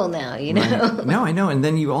on Google now? You know? Right. No, I know. And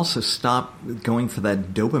then you also stop going for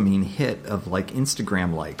that dopamine hit of like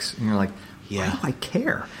Instagram likes, and you're like, why do I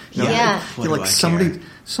care? You know, Yeah. What You're do like I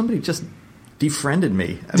somebody just defriended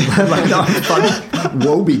me. Like,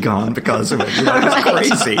 woe be gone because of it. You know, it's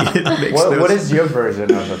crazy. It makes What is your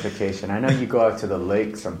version of a vacation? I know you go out to the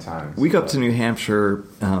lake sometimes. We go up to New Hampshire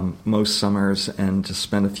most summers and just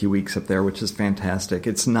spend a few weeks up there, which is fantastic.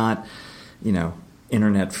 It's not,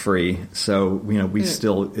 internet free, so we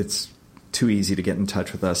still, it's too easy to get in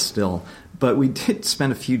touch with us still. But we did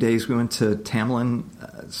spend a few days. We went to Tamlin,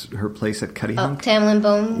 her place at Cuttyhunk. Tamlin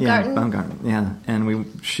Baumgarten? Yeah, Baumgarten, yeah.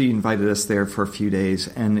 And she invited us there for a few days,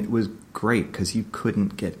 and it was great because you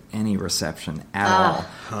couldn't get any reception at all.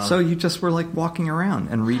 So you just were like walking around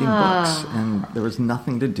and reading books, and there was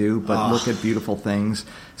nothing to do but look at beautiful things,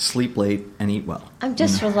 sleep late, and eat well. I'm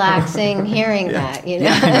just relaxing hearing that,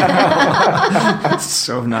 It's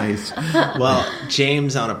so nice. Well,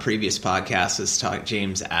 James on a previous podcast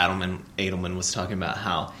James Adelman was talking about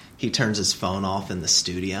how he turns his phone off in the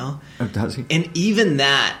studio. Oh, does he? And even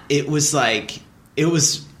that,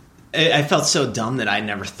 I felt so dumb that I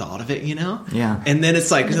never thought of it, Yeah. And then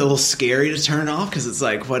it's like a little scary to turn off because it's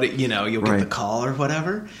like, you'll get the call or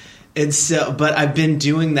whatever. And so, but I've been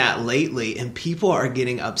doing that lately, and people are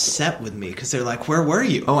getting upset with me because they're like, "Where were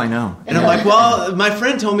you?" Oh, I know. And I'm like, "Well, my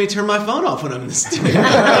friend told me to turn my phone off when I'm in the studio." I'm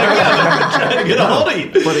like, I've been trying to get a hold of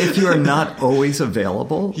you. But if you are not always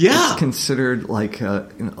available, Yeah. it's considered like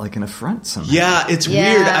an affront somehow. Yeah, it's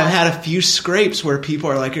Yeah. weird. I've had a few scrapes where people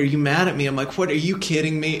are like, "Are you mad at me?" I'm like, "What? Are you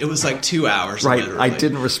kidding me?" It was like 2 hours. Right. Literally. I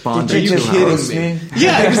didn't respond Are to you 2 kidding hours. me?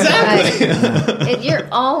 Yeah, exactly. You're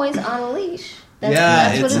always on a leash.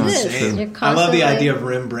 That's It's what it is. insane. You're I love the constantly- idea of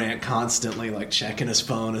Rembrandt constantly like checking his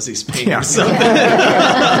phone as he's painting Yeah. something.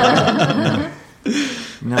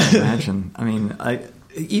 No, imagine. I mean,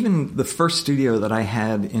 even the first studio that I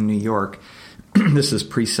had in New York, this is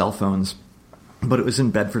pre-cell phones, but it was in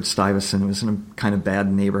Bedford-Stuyvesant. It was in a kind of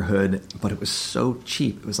bad neighborhood, but it was so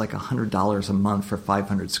cheap. It was like $100 a month for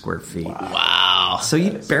 500 square feet. Wow. So you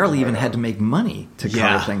barely even had to make money to cover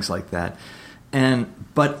Yeah. things like that.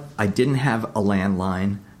 But I didn't have a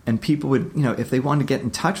landline, and people would, if they wanted to get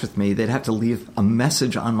in touch with me, they'd have to leave a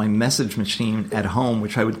message on my message machine at home,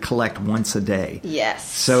 which I would collect once a day.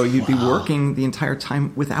 Yes. So you'd be working the entire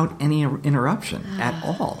time without any interruption at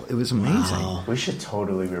all. It was amazing. We should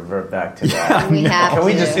totally revert back to that. We have Can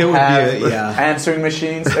we to. just It would be have answering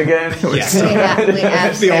machines again? Yes.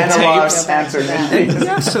 We absolutely old Analog tapes. answering machines.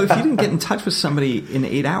 Yeah, so if you didn't get in touch with somebody in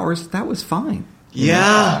 8 hours, that was fine.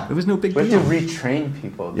 Yeah. It was no big We deal. have to retrain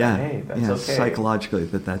people. That, Yeah, hey, that's yeah, okay. psychologically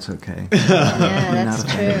that's okay. Yeah, that's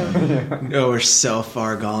Not true. No, we're so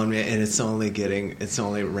far gone, man, and it's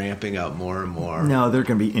only ramping up more and more. No, there are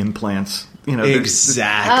going to be implants. There's-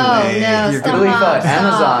 Exactly. Oh, no. I Stop. believe Stop.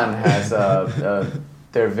 Amazon has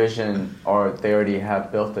their vision, or they already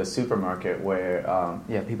have built a supermarket where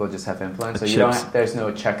people just have implants. So you Chips. there's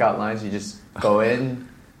no checkout lines. You just go in,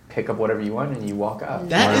 pick up whatever you want, and you walk out.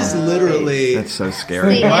 That is literally That's so The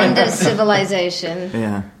scary. end of civilization.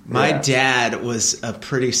 Yeah. my dad was a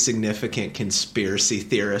pretty significant conspiracy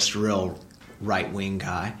theorist, real right-wing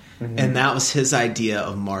guy. And that was his idea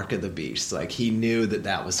of Mark of the Beast. Like, he knew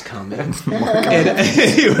that was coming. And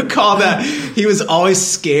he would call that, he was always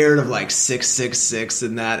scared of like 666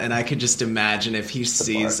 and that. And I could just imagine if he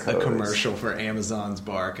sees a barcodes. commercial for Amazon's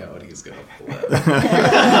barcode, he's going to flip. It's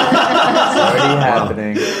already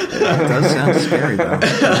happening. It does sound scary, though.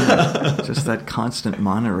 Yeah. Just that constant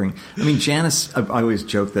monitoring. I mean, Janice, I always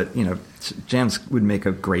joke that, Janice would make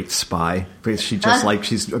a great spy because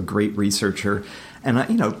she's a great researcher. And,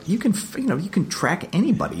 you can track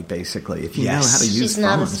anybody, basically, if you know how to use She's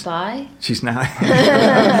not a phones. spy? She's not.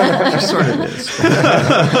 She sort of is.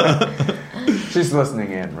 She's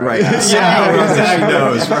listening in, Right. right? Yeah, she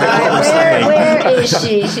knows, right? Where is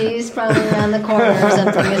she? She's probably around the corner or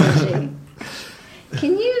something, isn't she?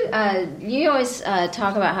 Can you always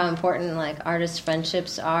talk about how important artist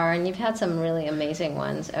friendships are, and you've had some really amazing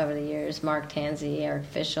ones over the years. Mark Tansey, Eric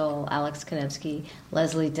Fischel, Alex Konevsky,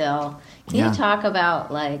 Leslie Dill. Can you talk about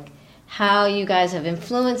how you guys have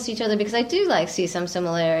influenced each other? Because I do see some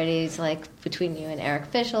similarities between you and Eric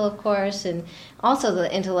Fischel, of course, and also the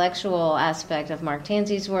intellectual aspect of Mark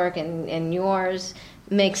Tansey's work and yours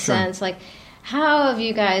makes sense. How have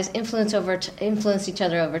you guys influenced each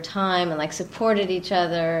other over time and supported each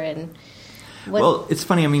other? And Well, it's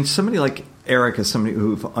funny. I mean, somebody like Eric is somebody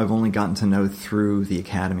who I've only gotten to know through the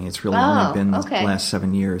Academy. It's really only been the last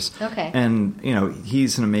 7 years. Okay. And,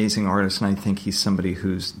 he's an amazing artist, and I think he's somebody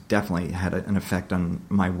who's definitely had an effect on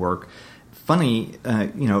my work. funny,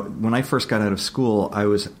 when I first got out of school, I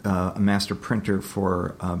was a master printer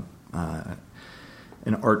for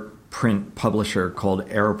an art print publisher called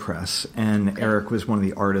AeroPress, and Eric was one of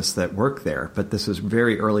the artists that worked there. But this was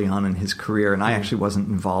very early on in his career, and I actually wasn't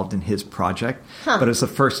involved in his project. But it was the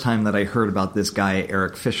first time that I heard about this guy,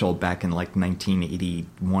 Eric Fischel, back in like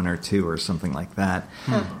 1981 or 2 or something like that.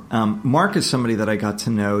 Mark is somebody that I got to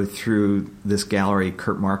know through this gallery,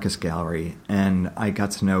 Kurt Marcus Gallery, and I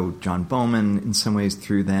got to know John Bowman in some ways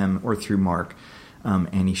through them or through Mark.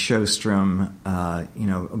 Annie Sjostrom,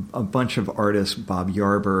 a bunch of artists, Bob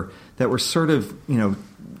Yarber, that were sort of,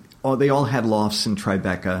 they all had lofts in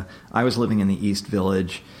Tribeca. I was living in the East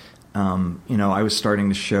Village. I was starting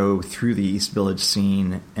to show through the East Village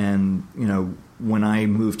scene. And, when I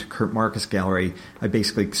moved to Kurt Marcus Gallery, I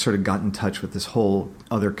basically sort of got in touch with this whole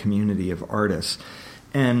other community of artists.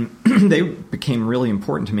 And they became really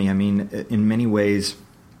important to me. I mean, in many ways,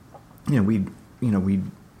 we'd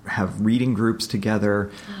have reading groups together.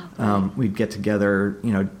 We'd get together,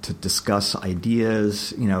 to discuss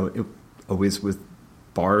ideas, always with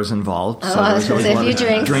bars involved. So there was always a lot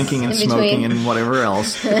of drinking and smoking and whatever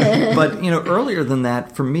else. But, earlier than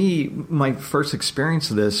that, for me, my first experience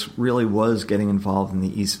of this really was getting involved in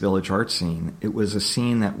the East Village art scene. It was a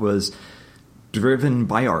scene that was driven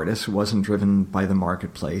by artists. It wasn't driven by the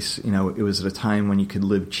marketplace. It was at a time when you could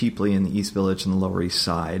live cheaply in the East Village and the Lower East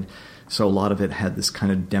Side. So a lot of it had this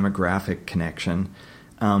kind of demographic connection.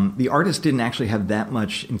 The artists didn't actually have that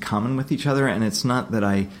much in common with each other, and it's not that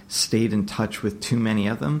I stayed in touch with too many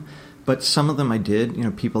of them, but some of them I did.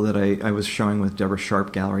 People that I was showing with Deborah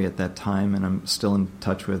Sharp Gallery at that time, and I'm still in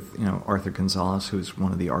touch with, Arthur Gonzalez, who's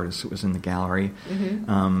one of the artists that was in the gallery.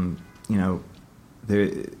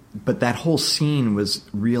 But that whole scene was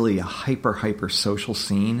really a hyper social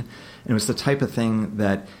scene, and it was the type of thing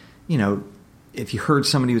that, if you heard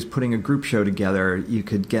somebody was putting a group show together, you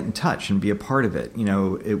could get in touch and be a part of it.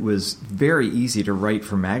 It was very easy to write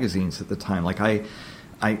for magazines at the time. Like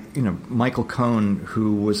Michael Cohn,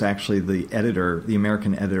 who was actually the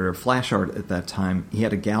American editor of Flash Art at that time, he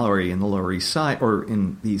had a gallery in the Lower East Side, or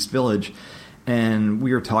in the East Village, and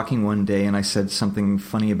we were talking one day, and I said something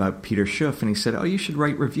funny about Peter Schuff, and he said, "Oh, you should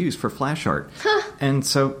write reviews for Flash Art." And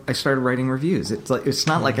so I started writing reviews. It's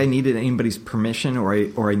not like I needed anybody's permission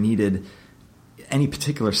or I needed any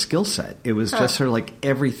particular skill set. It was just sort of like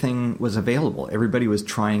everything was available. Everybody was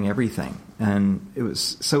trying everything. And it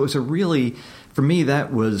was a really, for me,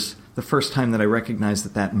 that was the first time that I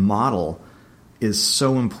recognized that model is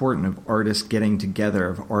so important, of artists getting together,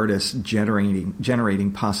 of artists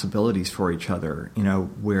generating possibilities for each other,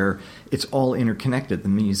 where it's all interconnected. The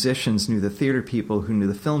musicians knew the theater people, who knew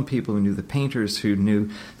the film people, who knew the painters, who knew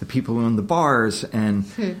the people who owned the bars. And,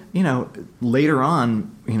 later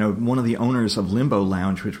on, one of the owners of Limbo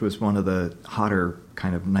Lounge, which was one of the hotter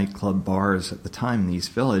kind of nightclub bars at the time in the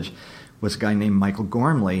East Village, was a guy named Michael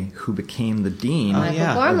Gormley, who became the dean of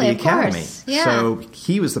the Academy. Course. Yeah. So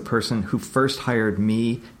he was the person who first hired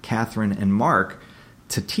me, Catherine, and Mark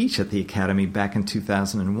to teach at the Academy back in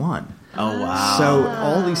 2001. Oh, wow. So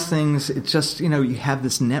all these things, it's just, you have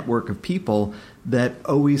this network of people that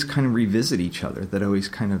always kind of revisit each other, that always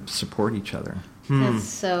kind of support each other. That's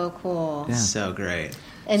so cool. Yeah. So great.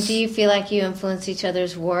 And do you feel like you influence each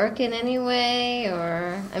other's work in any way,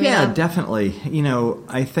 or? Definitely.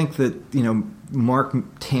 I think that Mark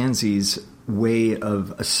Tanzi's way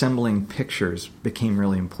of assembling pictures became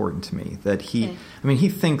really important to me. That he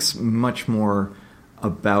thinks much more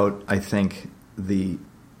about, I think, the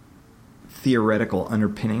theoretical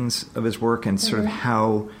underpinnings of his work and sort of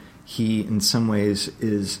how he, in some ways,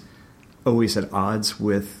 is always at odds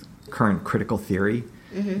with current critical theory.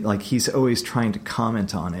 Like, he's always trying to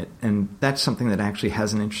comment on it, and that's something that actually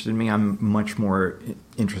hasn't interested me. I'm much more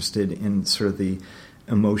interested in sort of the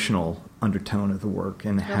emotional undertone of the work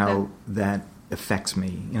and how that affects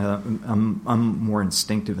me. I'm more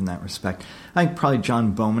instinctive in that respect. I think probably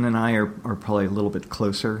John Bowman and I are probably a little bit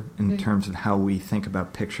closer in terms of how we think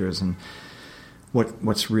about pictures and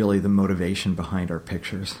what's really the motivation behind our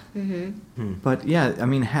pictures. But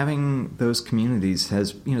having those communities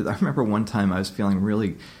has, I remember one time I was feeling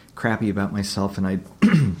really crappy about myself, and I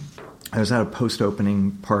was at a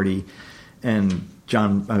post-opening party, and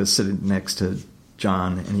I was sitting next to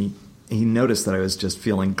John, and he noticed that I was just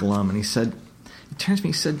feeling glum, and he said,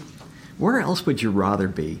 "Where else would you rather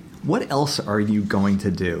be? What else are you going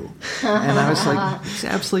to do?" And I was like, he's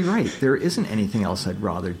absolutely right. There isn't anything else I'd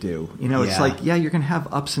rather do. It's like, you're going to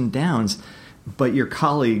have ups and downs, but your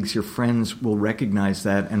colleagues, your friends will recognize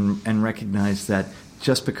that and recognize that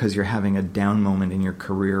just because you're having a down moment in your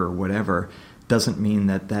career or whatever doesn't mean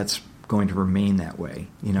that that's going to remain that way.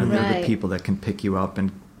 You know, they're the Right. people that can pick you up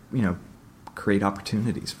and, you know, create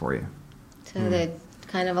opportunities for you. So they're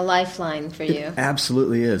kind of a lifeline for you. It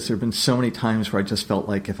absolutely is. There have been so many times where I just felt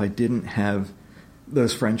like if I didn't have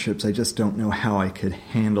those friendships, I just don't know how I could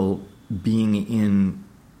handle being in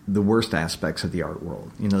the worst aspects of the art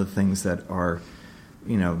world. You know, the things that are,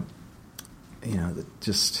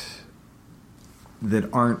 that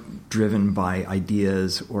aren't driven by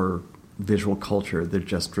ideas or visual culture. They're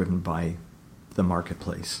just driven by the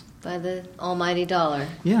marketplace. By the almighty dollar.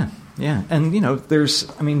 Yeah. And, you know, there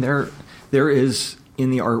is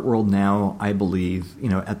in the art world now, I believe, you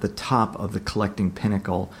know, at the top of the collecting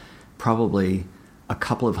pinnacle, probably a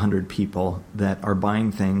couple of hundred people that are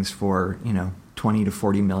buying things for, you know, $20 to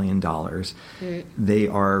 $40 million. They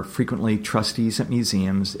are frequently trustees at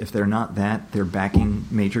museums. If they're not that, they're backing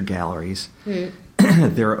major galleries.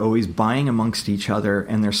 They're always buying amongst each other,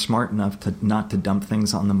 and they're smart enough to not to dump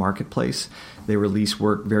things on the marketplace. They release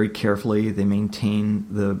work very carefully. They maintain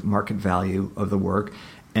the market value of the work.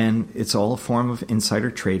 And it's all a form of insider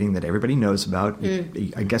trading that everybody knows about.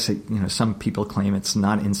 I guess some people claim it's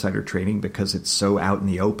not insider trading because it's so out in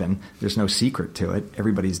the open. There's no secret to it.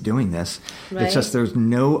 Everybody's doing this. Right. It's just there's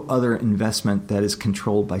no other investment that is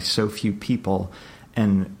controlled by so few people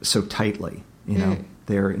and so tightly. You know,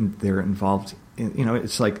 they're involved.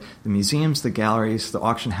 It's like the museums, the galleries, the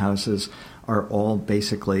auction houses are all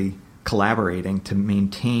basically collaborating to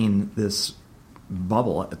maintain this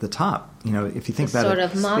bubble at the top. You know, if you think about sort it.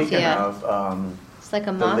 of mafia. Speaking of It's like a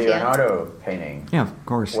the mafia. Leonardo painting, Yeah, of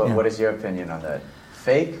course. yeah. what is your opinion on that?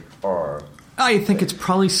 Fake or? I think it's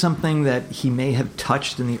probably something that he may have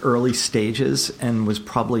touched in the early stages and was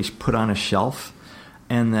probably put on a shelf,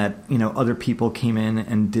 and that, you know, other people came in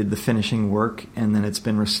and did the finishing work, and then it's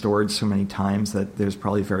been restored so many times that there's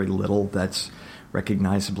probably very little that's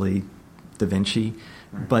recognizably Da Vinci.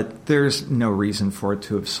 But there's no reason for it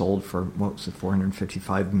to have sold for, what was it,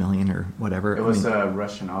 $455 million or whatever. It was a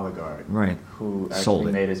Russian oligarch, Right. who Sold actually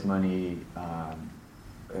it. made his money,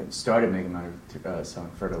 started making money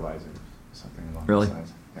selling fertilizer, something along Really? those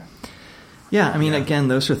lines. Yeah. Yeah, I mean, Yeah. again,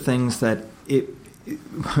 those are things that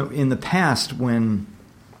in the past, when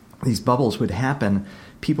these bubbles would happen,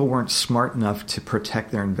 people weren't smart enough to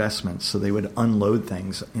protect their investments, so they would unload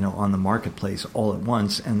things, you know, on the marketplace all at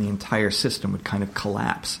once, and the entire system would kind of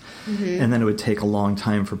collapse. And then it would take a long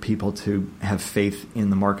time for people to have faith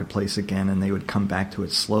in the marketplace again, and they would come back to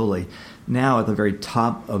it slowly. Now, at the very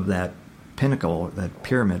top of that pinnacle, that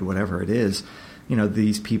pyramid, whatever it is, you know,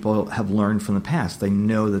 these people have learned from the past. They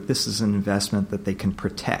know that this is an investment that they can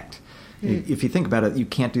protect. If you think about it, you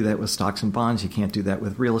can't do that with stocks and bonds. You can't do that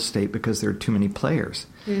with real estate because there are too many players.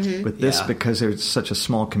 With this, Yeah. because there's such a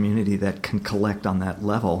small community that can collect on that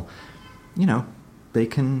level, you know, they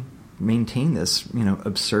can maintain this, you know,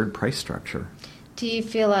 absurd price structure. Do you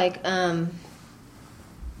feel like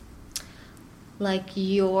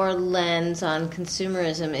your lens on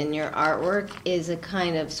consumerism in your artwork is a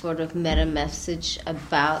kind of sort of meta message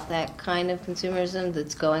about that kind of consumerism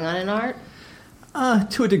that's going on in art?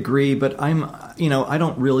 To a degree, but I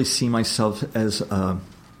don't really see myself as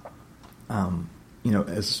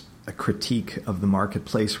as a critique of the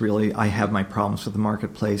marketplace, really. I have my problems with the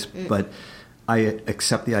marketplace, but I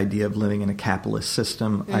accept the idea of living in a capitalist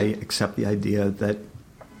system. I accept the idea that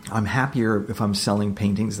I'm happier if I'm selling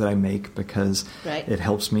paintings that I make because Right. it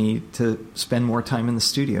helps me to spend more time in the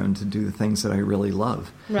studio and to do the things that I really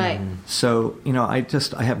love. Right. So, you know, I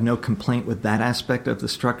have no complaint with that aspect of the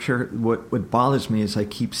structure. What bothers me is I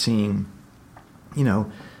keep seeing, you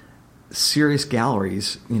know, serious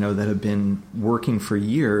galleries, you know, that have been working for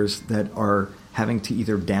years that are having to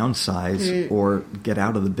either downsize or get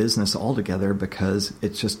out of the business altogether because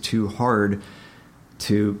it's just too hard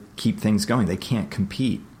to keep things going. They can't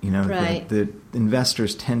compete. You know, Right. the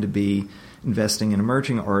investors tend to be investing in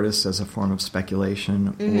emerging artists as a form of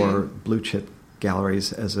speculation or blue chip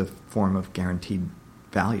galleries as a form of guaranteed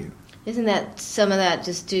value. Isn't that some of that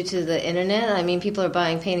just due to the internet? I mean, people are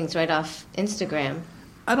buying paintings right off Instagram.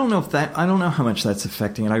 I don't know how much that's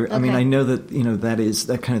affecting it. I mean, Okay. I know that, you know, that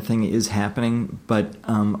kind of thing is happening, but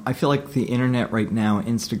I feel like the internet right now,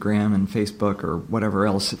 Instagram and Facebook or whatever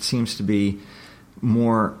else, it seems to be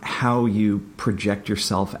more how you project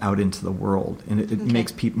yourself out into the world, and it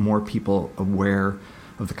makes more people aware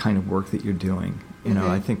of the kind of work that you're doing. You know,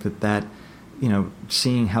 I think that you know,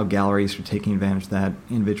 seeing how galleries are taking advantage of that,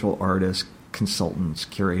 individual artists, consultants,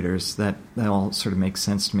 curators, that all sort of makes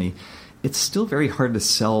sense to me. It's still very hard to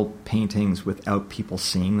sell paintings without people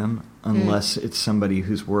seeing them unless it's somebody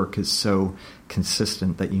whose work is so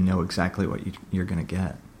consistent that you know exactly what you're going to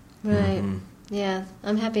get. Right. Yeah,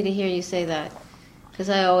 I'm happy to hear you say that because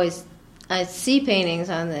I always I see paintings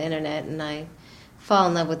on the internet and I fall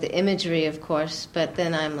in love with the imagery, of course, but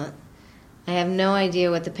then I have no idea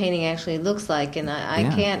what the painting actually looks like, and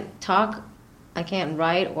I can't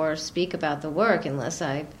write or speak about the work unless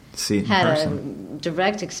I've had a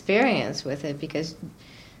direct experience with it, because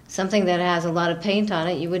something that has a lot of paint on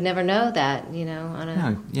it, you would never know that, on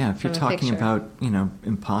a if you're talking about,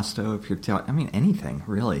 impasto, if you're talking, anything,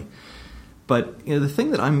 really. But, the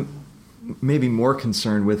thing that I'm maybe more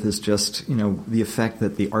concerned with is just, the effect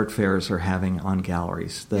that the art fairs are having on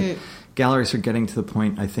galleries. That galleries are getting to the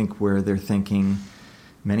point, I think, where they're thinking,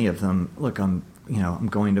 many of them, look, I'm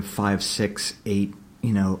going to 5, 6, 8,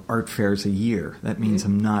 art fairs a year. That means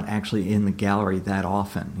I'm not actually in the gallery that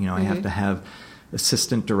often. I have to have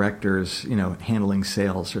assistant directors, handling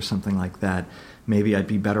sales or something like that. Maybe I'd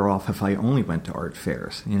be better off if I only went to art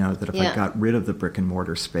fairs, that if I got rid of the brick and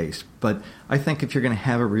mortar space. But I think if you're going to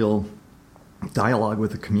have a real dialogue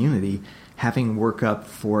with the community, having work up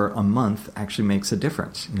for a month actually makes a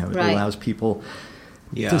difference. It allows people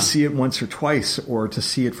to see it once or twice, or to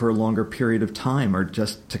see it for a longer period of time, or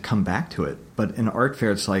just to come back to it. But in art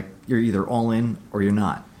fair, it's like you're either all in or you're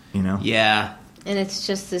not, Yeah. And it's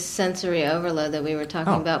just this sensory overload that we were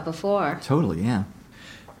talking about before. Totally, yeah.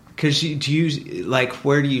 Because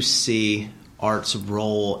where do you see art's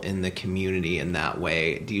role in the community in that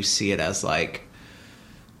way? Do you see it as like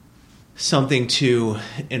something to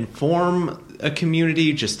inform a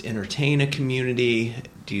community, just entertain a community?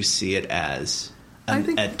 Do you see it as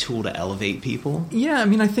a tool to elevate people? Yeah,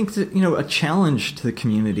 I think that, a challenge to the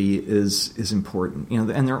community is important.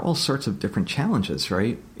 And there are all sorts of different challenges,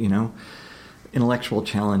 right? Intellectual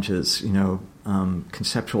challenges,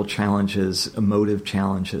 conceptual challenges, emotive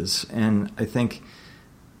challenges. And I think,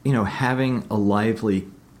 having a lively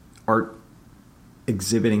art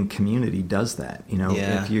exhibiting community does that.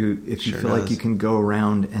 If you feel like you can go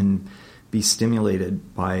around and be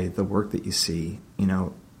stimulated by the work that you see,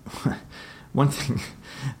 one thing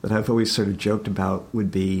that I've always sort of joked about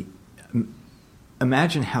would be,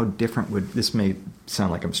 imagine how different this may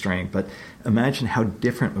sound like I'm straying, but imagine how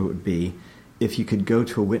different it would be if you could go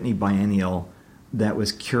to a Whitney Biennial that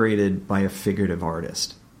was curated by a figurative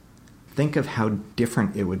artist. Think of how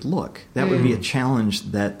different it would look. That would be a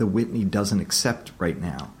challenge that the Whitney doesn't accept right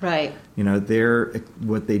now. Right.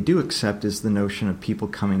 What they do accept is the notion of people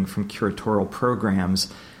coming from curatorial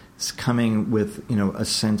programs, coming with, a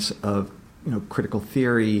sense of, critical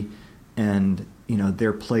theory and,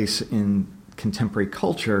 their place in contemporary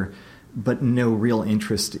culture, but no real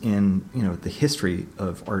interest in, the history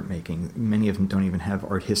of art making. Many of them don't even have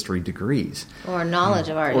art history degrees. Or knowledge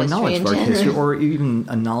of art history. Or knowledge of art history, or even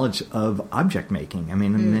a knowledge of object making.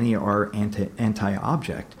 Many are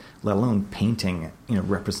anti-object, let alone painting,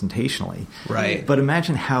 representationally. Right. But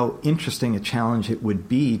imagine how interesting a challenge it would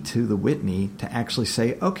be to the Whitney to actually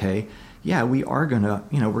say, okay, yeah, we are going to,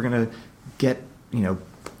 we're going to get,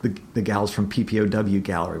 the gals from PPOW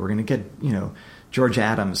Gallery. We're going to get, George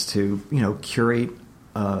Adams to, curate,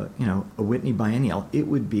 a Whitney Biennial. It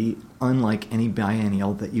would be unlike any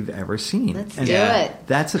biennial that you've ever seen. Let's do it.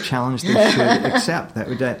 That's a challenge they should accept.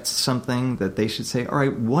 That's something that they should say, all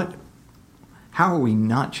right, how are we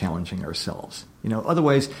not challenging ourselves?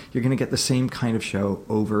 Otherwise you're going to get the same kind of show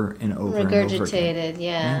over and over and over again. Regurgitated,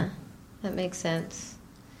 yeah. That makes sense.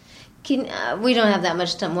 We don't have that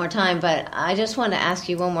much more time, but I just want to ask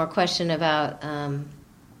you one more question about,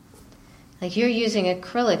 you're using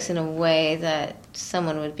acrylics in a way that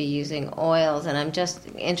someone would be using oils, and I'm just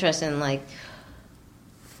interested in,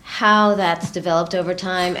 how that's developed over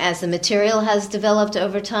time, as the material has developed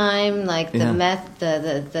over time.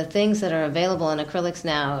 The things that are available in acrylics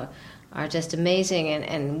now are just amazing,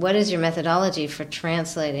 and what is your methodology for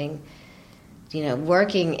translating,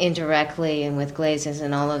 working indirectly and with glazes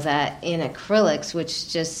and all of that in acrylics,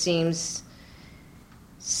 which just seems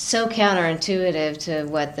so counterintuitive to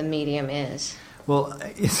what the medium is? Well,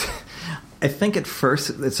 I think at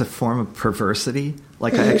first it's a form of perversity. I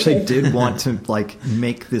actually did want to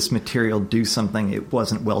make this material do something it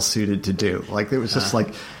wasn't well suited to do. There was just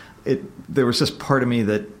there was just part of me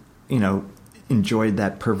that enjoyed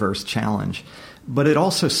that perverse challenge. But it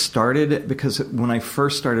also started because when I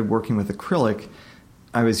first started working with acrylic,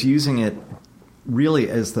 I was using it really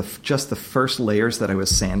as just the first layers that I was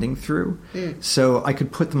sanding through. So I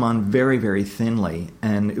could put them on very, very thinly,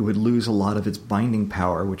 and it would lose a lot of its binding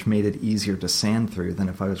power, which made it easier to sand through than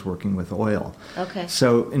if I was working with oil. Okay.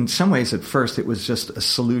 So in some ways, at first, it was just a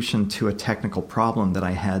solution to a technical problem that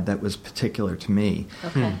I had that was particular to me.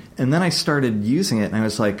 Okay. And then I started using it, and I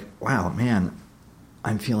was like, wow, man,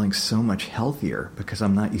 I'm feeling so much healthier because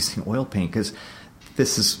I'm not using oil paint, because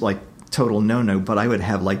this is total no-no, but I would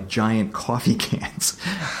have like giant coffee cans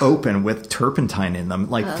open with turpentine in them,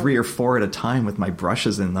 like 3 or 4 at a time with my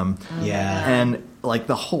brushes in them. Yeah. And like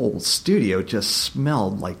the whole studio just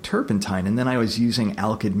smelled like turpentine. And then I was using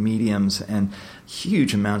alkyd mediums and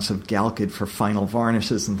huge amounts of Galkyd for final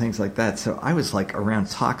varnishes and things like that. So I was like around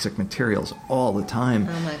toxic materials all the time.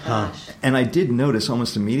 Oh my gosh. And I did notice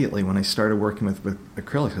almost immediately when I started working with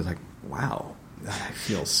acrylics, I was like, wow, I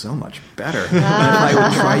feel so much better. And if I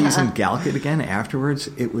would try using Galkyd again afterwards,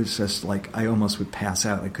 it was just like I almost would pass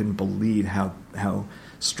out. I couldn't believe how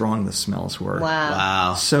strong the smells were.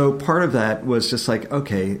 Wow. So part of that was just like,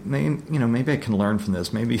 okay, maybe I can learn from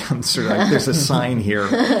this. Maybe I'm sort of like, there's a sign here.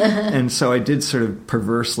 And so I did sort of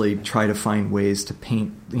perversely try to find ways to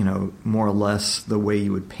paint, more or less the way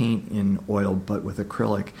you would paint in oil, but with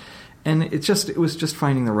acrylic. And it was just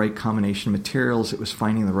finding the right combination of materials. It was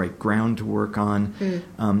finding the right ground to work on.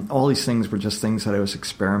 All these things were just things that I was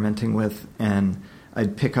experimenting with, and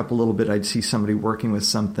I'd pick up a little bit. I'd see somebody working with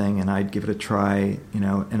something, and I'd give it a try.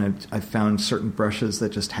 And I found certain brushes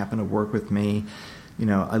that just happened to work with me.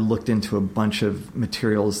 I looked into a bunch of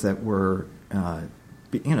materials that were,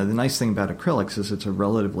 the nice thing about acrylics is it's a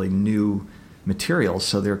relatively new material,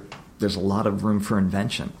 so there's a lot of room for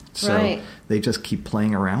invention. So they just keep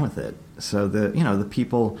playing around with it. So the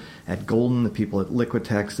people at Golden, the people at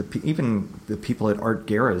Liquitex, even the people at Art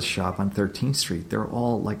Guerra's shop on 13th Street, they're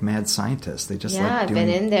all like mad scientists. They just I've been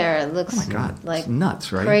in there. It looks like it's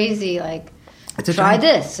nuts, right? Crazy, like try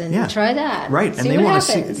this and try that. Right, and they want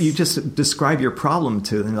to see you just describe your problem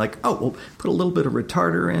to them. They're like, oh, well, put a little bit of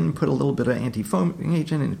retarder in, put a little bit of anti-foaming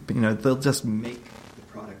agent, and they'll just make the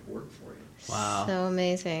product work for you. Wow. So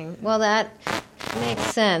amazing. Well, that makes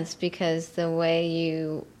sense because the way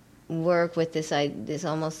you work with this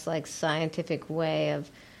almost like scientific way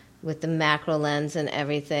with the macro lens and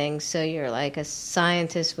everything. So you're like a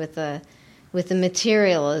scientist with the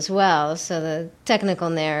material as well. So the technical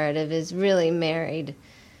narrative is really married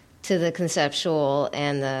to the conceptual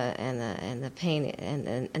and the paint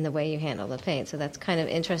and the way you handle the paint. So that's kind of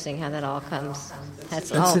interesting how that all comes.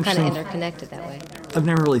 That's all kind of interconnected that way. I've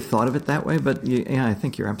never really thought of it that way, but yeah, I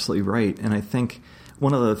think you're absolutely right. And I think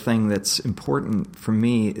one other thing that's important for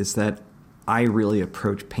me is that I really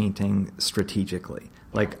approach painting strategically.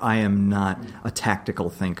 Like, I am not a tactical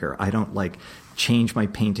thinker. I don't change my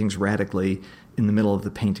paintings radically in the middle of the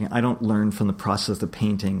painting. I don't learn from the process of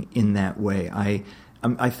painting in that way.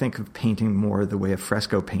 I think of painting more the way a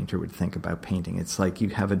fresco painter would think about painting. It's like you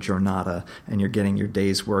have a giornata and you're getting your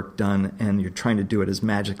day's work done and you're trying to do it as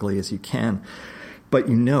magically as you can. But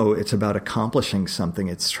it's about accomplishing something.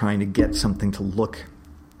 It's trying to get something to look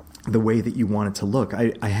the way that you want it to look.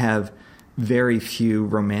 I have very few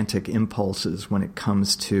romantic impulses when it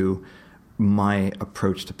comes to my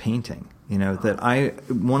approach to painting.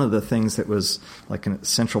 One of the things that was like an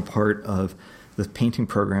essential part of the painting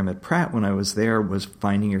program at Pratt when I was there was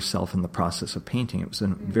finding yourself in the process of painting. It was a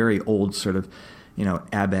very old sort of,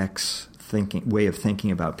 ABEX way of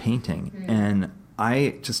thinking about painting. And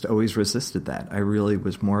I just always resisted that. I really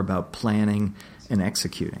was more about planning and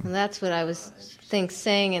executing. Well, that's what I was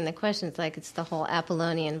saying in the question. It's like it's the whole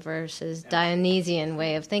Apollonian versus Dionysian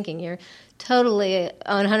way of thinking. You're totally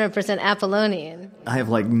 100% Apollonian. I have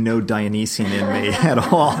no Dionysian in me at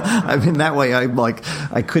all. I mean, that way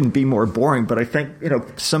I couldn't be more boring. But I think,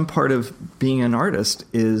 some part of being an artist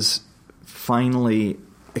is finally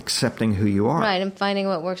accepting who you are. Right, and finding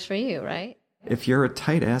what works for you, right? If you're a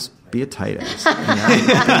tight ass, be a tight ass. Make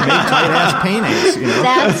tight ass paintings.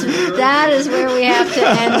 That is where we have to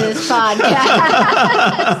end this podcast.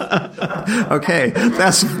 Okay,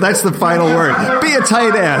 that's the final word. Be a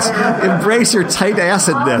tight ass. Embrace your tight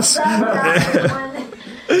assedness.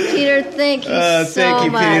 Peter, thank you thank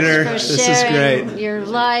you, much Peter. for This sharing is great. your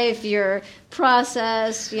life, your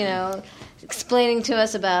process. Explaining to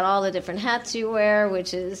us about all the different hats you wear,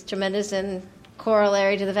 which is tremendous and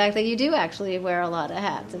corollary to the fact that you do actually wear a lot of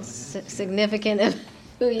hats. It's significant of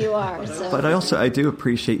who you are. So. But I do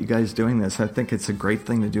appreciate you guys doing this. I think it's a great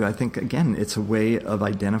thing to do. I think, again, it's a way of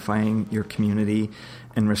identifying your community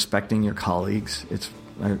and respecting your colleagues.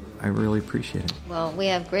 I really appreciate it. Well, we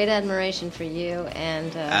have great admiration for you,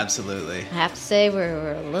 and absolutely. I have to say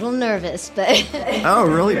we're a little nervous, but oh,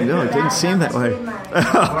 really? No, it didn't seem that way.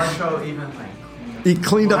 Marshall even he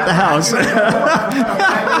cleaned up the house.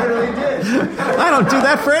 I literally did. I don't do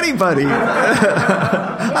that for anybody.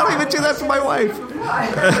 I don't even do that for my wife.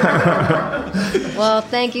 Well,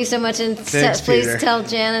 thank you so much, and Thanks, please Peter. tell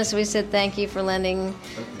Janice we said thank you for lending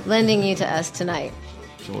you to us tonight.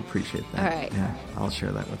 She'll appreciate that. All right. Yeah, I'll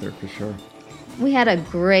share that with her for sure. We had a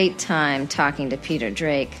great time talking to Peter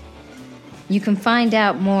Drake. You can find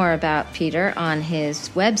out more about Peter on his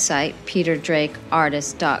website,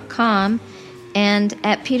 peterdrakeartist.com, and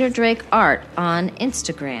at Peter Drake Art on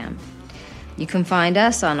Instagram. You can find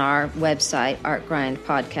us on our website,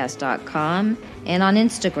 artgrindpodcast.com, and on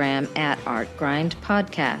Instagram at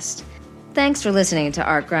artgrindpodcast. Thanks for listening to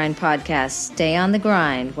Art Grind Podcast. Stay on the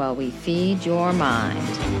grind while we feed your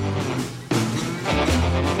mind.